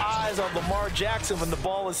all eyes on Lamar Jackson when the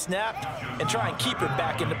ball is snapped and try and keep him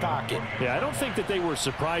back in the pocket. Yeah, I don't think that they were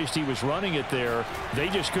surprised he was running it there. They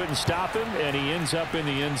just couldn't stop him, and he ends up in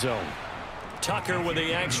the end zone. Tucker with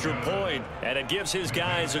the extra point, and it gives his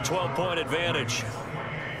guys a 12-point advantage.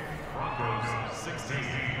 Broncos 16.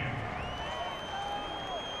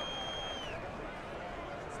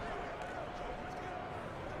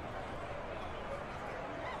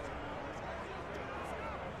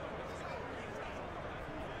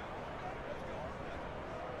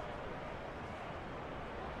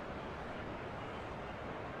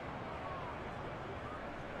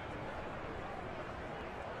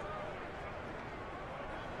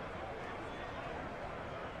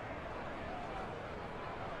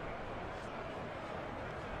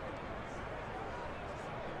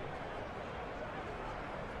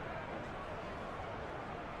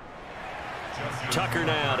 Tucker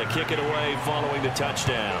now to kick it away following the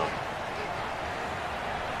touchdown.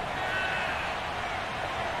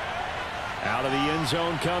 Out of the end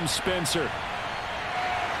zone comes Spencer.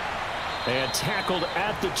 And tackled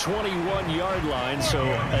at the 21-yard line, so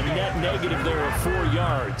a net negative there of 4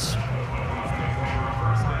 yards.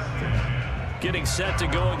 Getting set to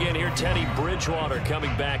go again here, Teddy Bridgewater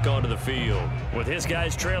coming back onto the field. With his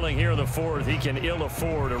guys trailing here in the 4th, he can ill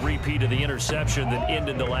afford a repeat of the interception that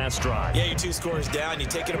ended the last drive. Yeah, you're 2 scores down. You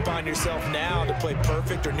take it upon yourself now to play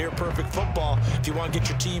perfect or near perfect football if you want to get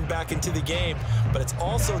your team back into the game. But it's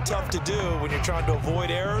also tough to do when you're trying to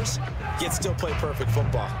avoid errors, yet still play perfect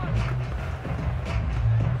football.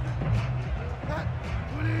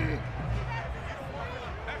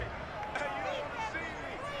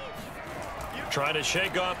 Trying to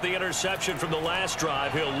shake off the interception from the last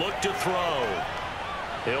drive. He'll look to throw.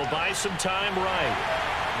 He'll buy some time right.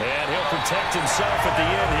 And he'll protect himself at the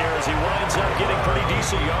end here as he winds up getting pretty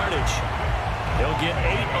decent yardage. He'll get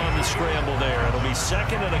 8 on the scramble there. It'll be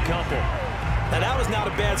 2nd and a couple. Now, that was not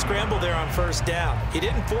a bad scramble there on 1st down. He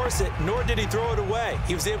didn't force it, nor did he throw it away.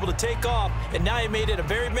 He was able to take off, and now he made it a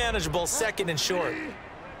very manageable 2nd and short.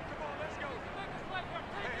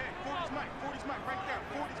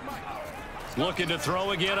 Looking to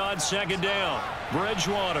throw again on 2nd down.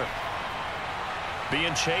 Bridgewater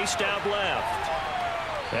being chased out left.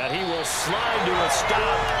 And he will slide to a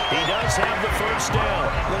stop. He does have the 1st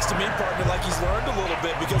down. Looks to me, partner, like he's learned a little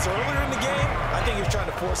bit because earlier in the game, I think he was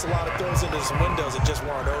trying to force a lot of throws into some windows that just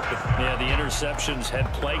weren't open. Yeah, the interceptions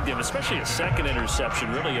had plagued him, especially a 2nd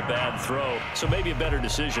interception, really a bad throw. So maybe a better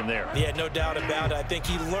decision there. Yeah, no doubt about it. I think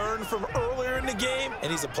he learned from earlier in the game,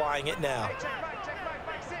 and he's applying it now.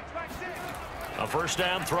 A 1st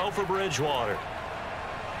down throw for Bridgewater.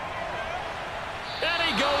 And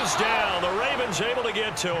he goes down. The Ravens able to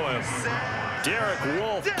get to him. Derek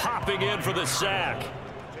Wolfe popping in for the sack.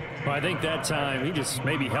 Well, I think that time he just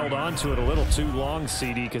maybe held on to it a little too long,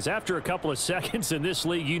 CD, because after a couple of seconds in this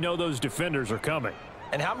league, you know those defenders are coming.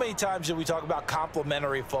 And how many times do we talk about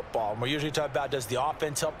complementary football? And we're usually talking about, does the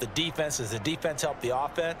offense help the defense? Does the defense help the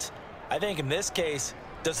offense? I think in this case,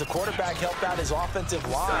 does the quarterback help out his offensive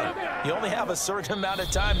line? You only have a certain amount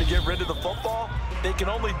of time to get rid of the football. They can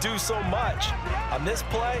only do so much. On this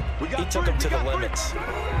play, he took him to the limits.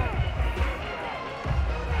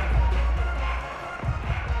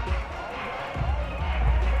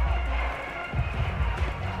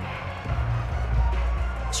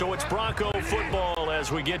 So it's Bronco football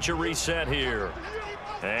as we get you reset here.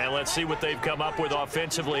 And let's see what they've come up with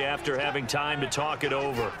offensively after having time to talk it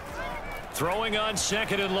over. Throwing on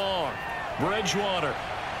 2nd and long. Bridgewater.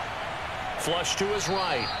 Flush to his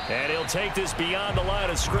right. And he'll take this beyond the line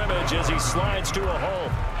of scrimmage as he slides to a hole.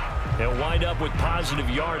 He'll wind up with positive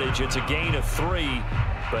yardage. It's a gain of 3,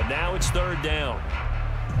 but now it's 3rd down.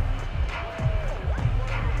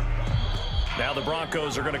 Now the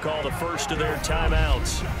Broncos are going to call the first of their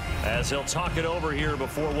timeouts as he'll talk it over here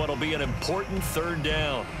before what will be an important 3rd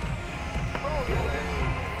down.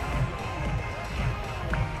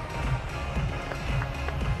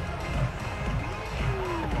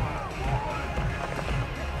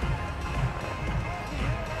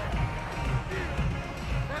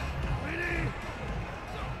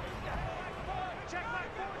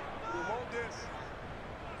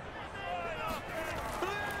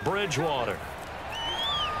 Bridgewater.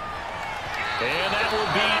 And that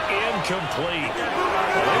will be incomplete.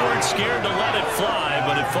 Well, they weren't scared to let it fly,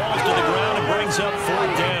 but it falls to the ground and brings up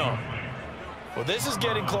 4th down. Well, this is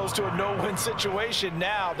getting close to a no-win situation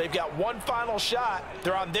now. They've got one final shot.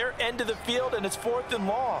 They're on their end of the field, and it's 4th and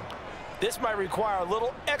long. This might require a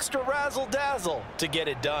little extra razzle-dazzle to get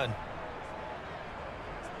it done.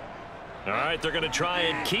 All right, they're going to try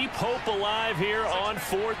and keep hope alive here on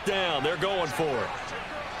 4th down. They're going for it.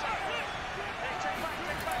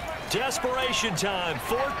 Desperation time,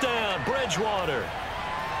 4th down, Bridgewater.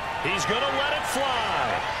 He's going to let it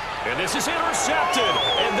fly. And this is intercepted,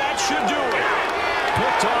 and that should do it.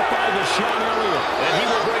 Picked off by Deshaun Elliott, and he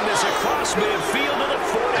will bring this across midfield to the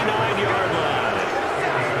 49-yard line.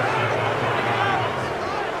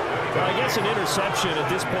 Well, I guess an interception at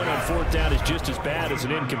this point on 4th down is just as bad as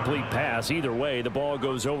an incomplete pass. Either way, the ball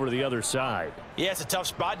goes over to the other side. Yeah, it's a tough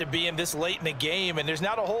spot to be in this late in the game, and there's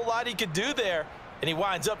not a whole lot he could do there. And he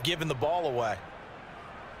winds up giving the ball away.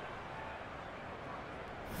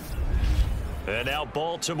 And now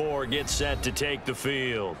Baltimore gets set to take the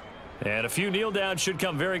field. And a few kneel downs should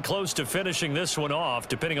come very close to finishing this one off,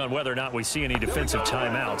 depending on whether or not we see any defensive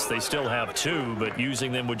timeouts. They still have 2, but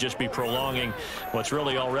using them would just be prolonging what's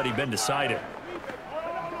really already been decided.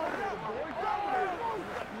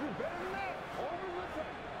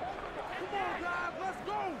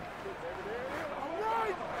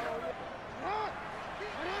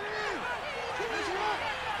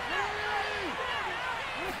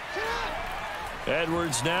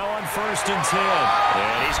 Edwards now on 1st and 10.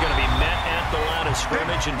 And he's going to be met at the line of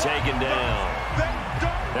scrimmage and taken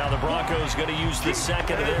down. Now the Broncos going to use the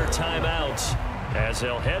second of their timeouts as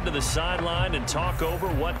they'll head to the sideline and talk over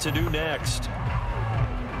what to do next.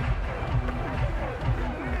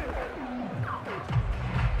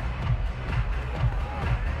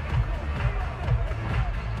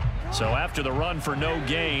 So after the run for no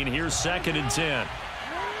gain, here's 2nd and 10.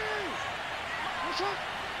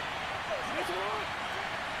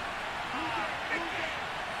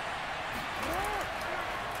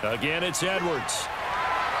 Again, it's Edwards.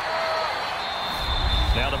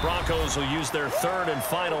 Now the Broncos will use their 3rd and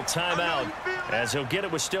final timeout as he'll get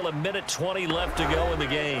it with still 1:20 left to go in the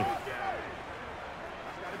game.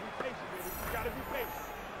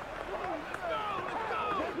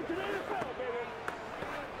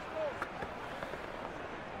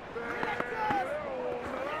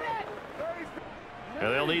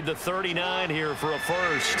 And they'll need the 39 here for a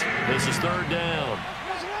first. This is 3rd down.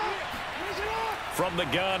 From the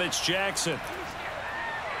gun, it's Jackson.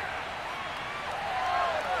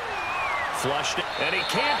 Flushed it, and he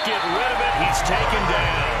can't get rid of it. He's taken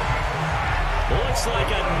down. Looks like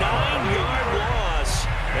a 9-yard loss,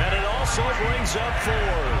 and it also brings up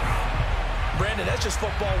 4th. Brandon, that's just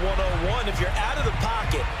football 101. If you're out of the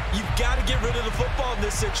pocket, you've got to get rid of the football in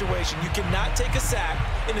this situation. You cannot take a sack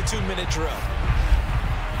in a 2-minute drill.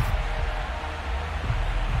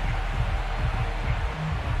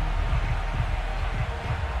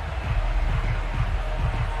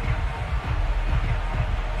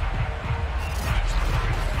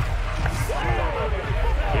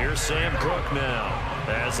 Sam Cook now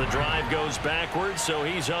as the drive goes backwards, so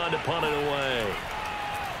he's on to punt it away.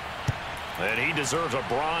 And he deserves a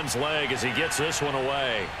bronze leg as he gets this one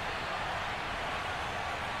away.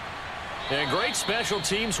 And great special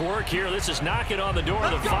teams work here. This is knocking on the door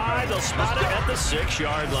of the 5. They'll spot it at the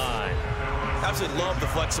 6-yard line. Absolutely love the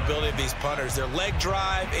flexibility of these punters. Their leg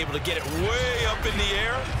drive, able to get it way up in the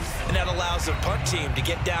air, and that allows the punt team to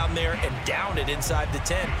get down there and down it inside the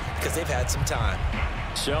 10 because they've had some time.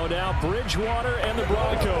 So now Bridgewater and the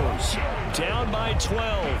Broncos down by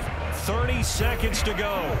 12. 30 seconds to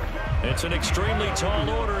go. It's an extremely tall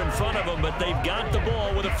order in front of them, but they've got the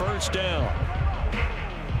ball with a 1st down.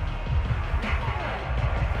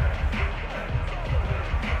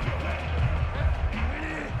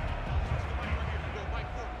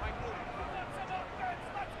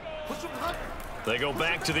 They go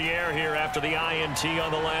back to the air here after the INT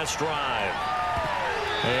on the last drive.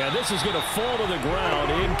 And this is going to fall to the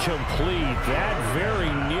ground, incomplete. That very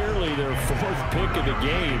nearly their 4th pick of the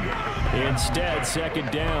game. Instead,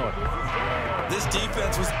 2nd down. This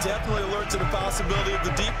defense was definitely alert to the possibility of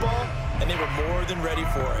the deep ball, and they were more than ready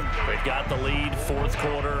for it. They've got the lead, 4th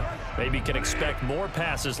quarter. Maybe can expect more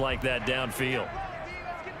passes like that downfield.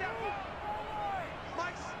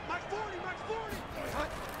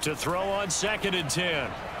 To throw on 2nd and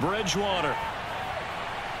 10. Bridgewater.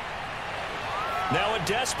 Now a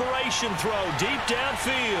desperation throw deep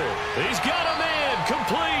downfield. He's got a man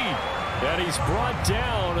complete. And he's brought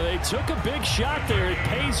down. They took a big shot there. It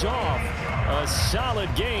pays off. A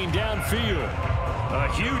solid gain downfield. A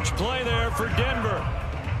huge play there for Denver.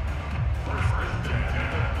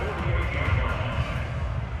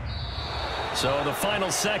 So the final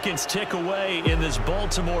seconds tick away in this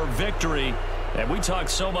Baltimore victory. And we talked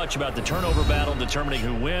so much about the turnover battle determining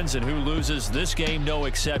who wins and who loses. This game, no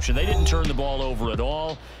exception. They didn't turn the ball over at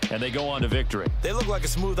all, and they go on to victory. They look like a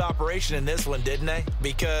smooth operation in this one, didn't they?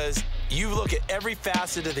 Because you look at every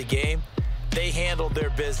facet of the game, they handled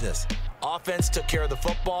their business. Offense took care of the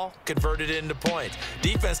football, converted it into points.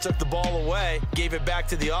 Defense took the ball away, gave it back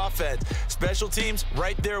to the offense. Special teams,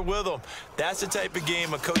 right there with them. That's the type of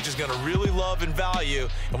game a coach is going to really love and value.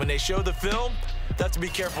 And when they show the film, they have to be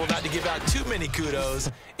careful not to give out too many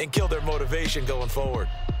kudos and kill their motivation going forward.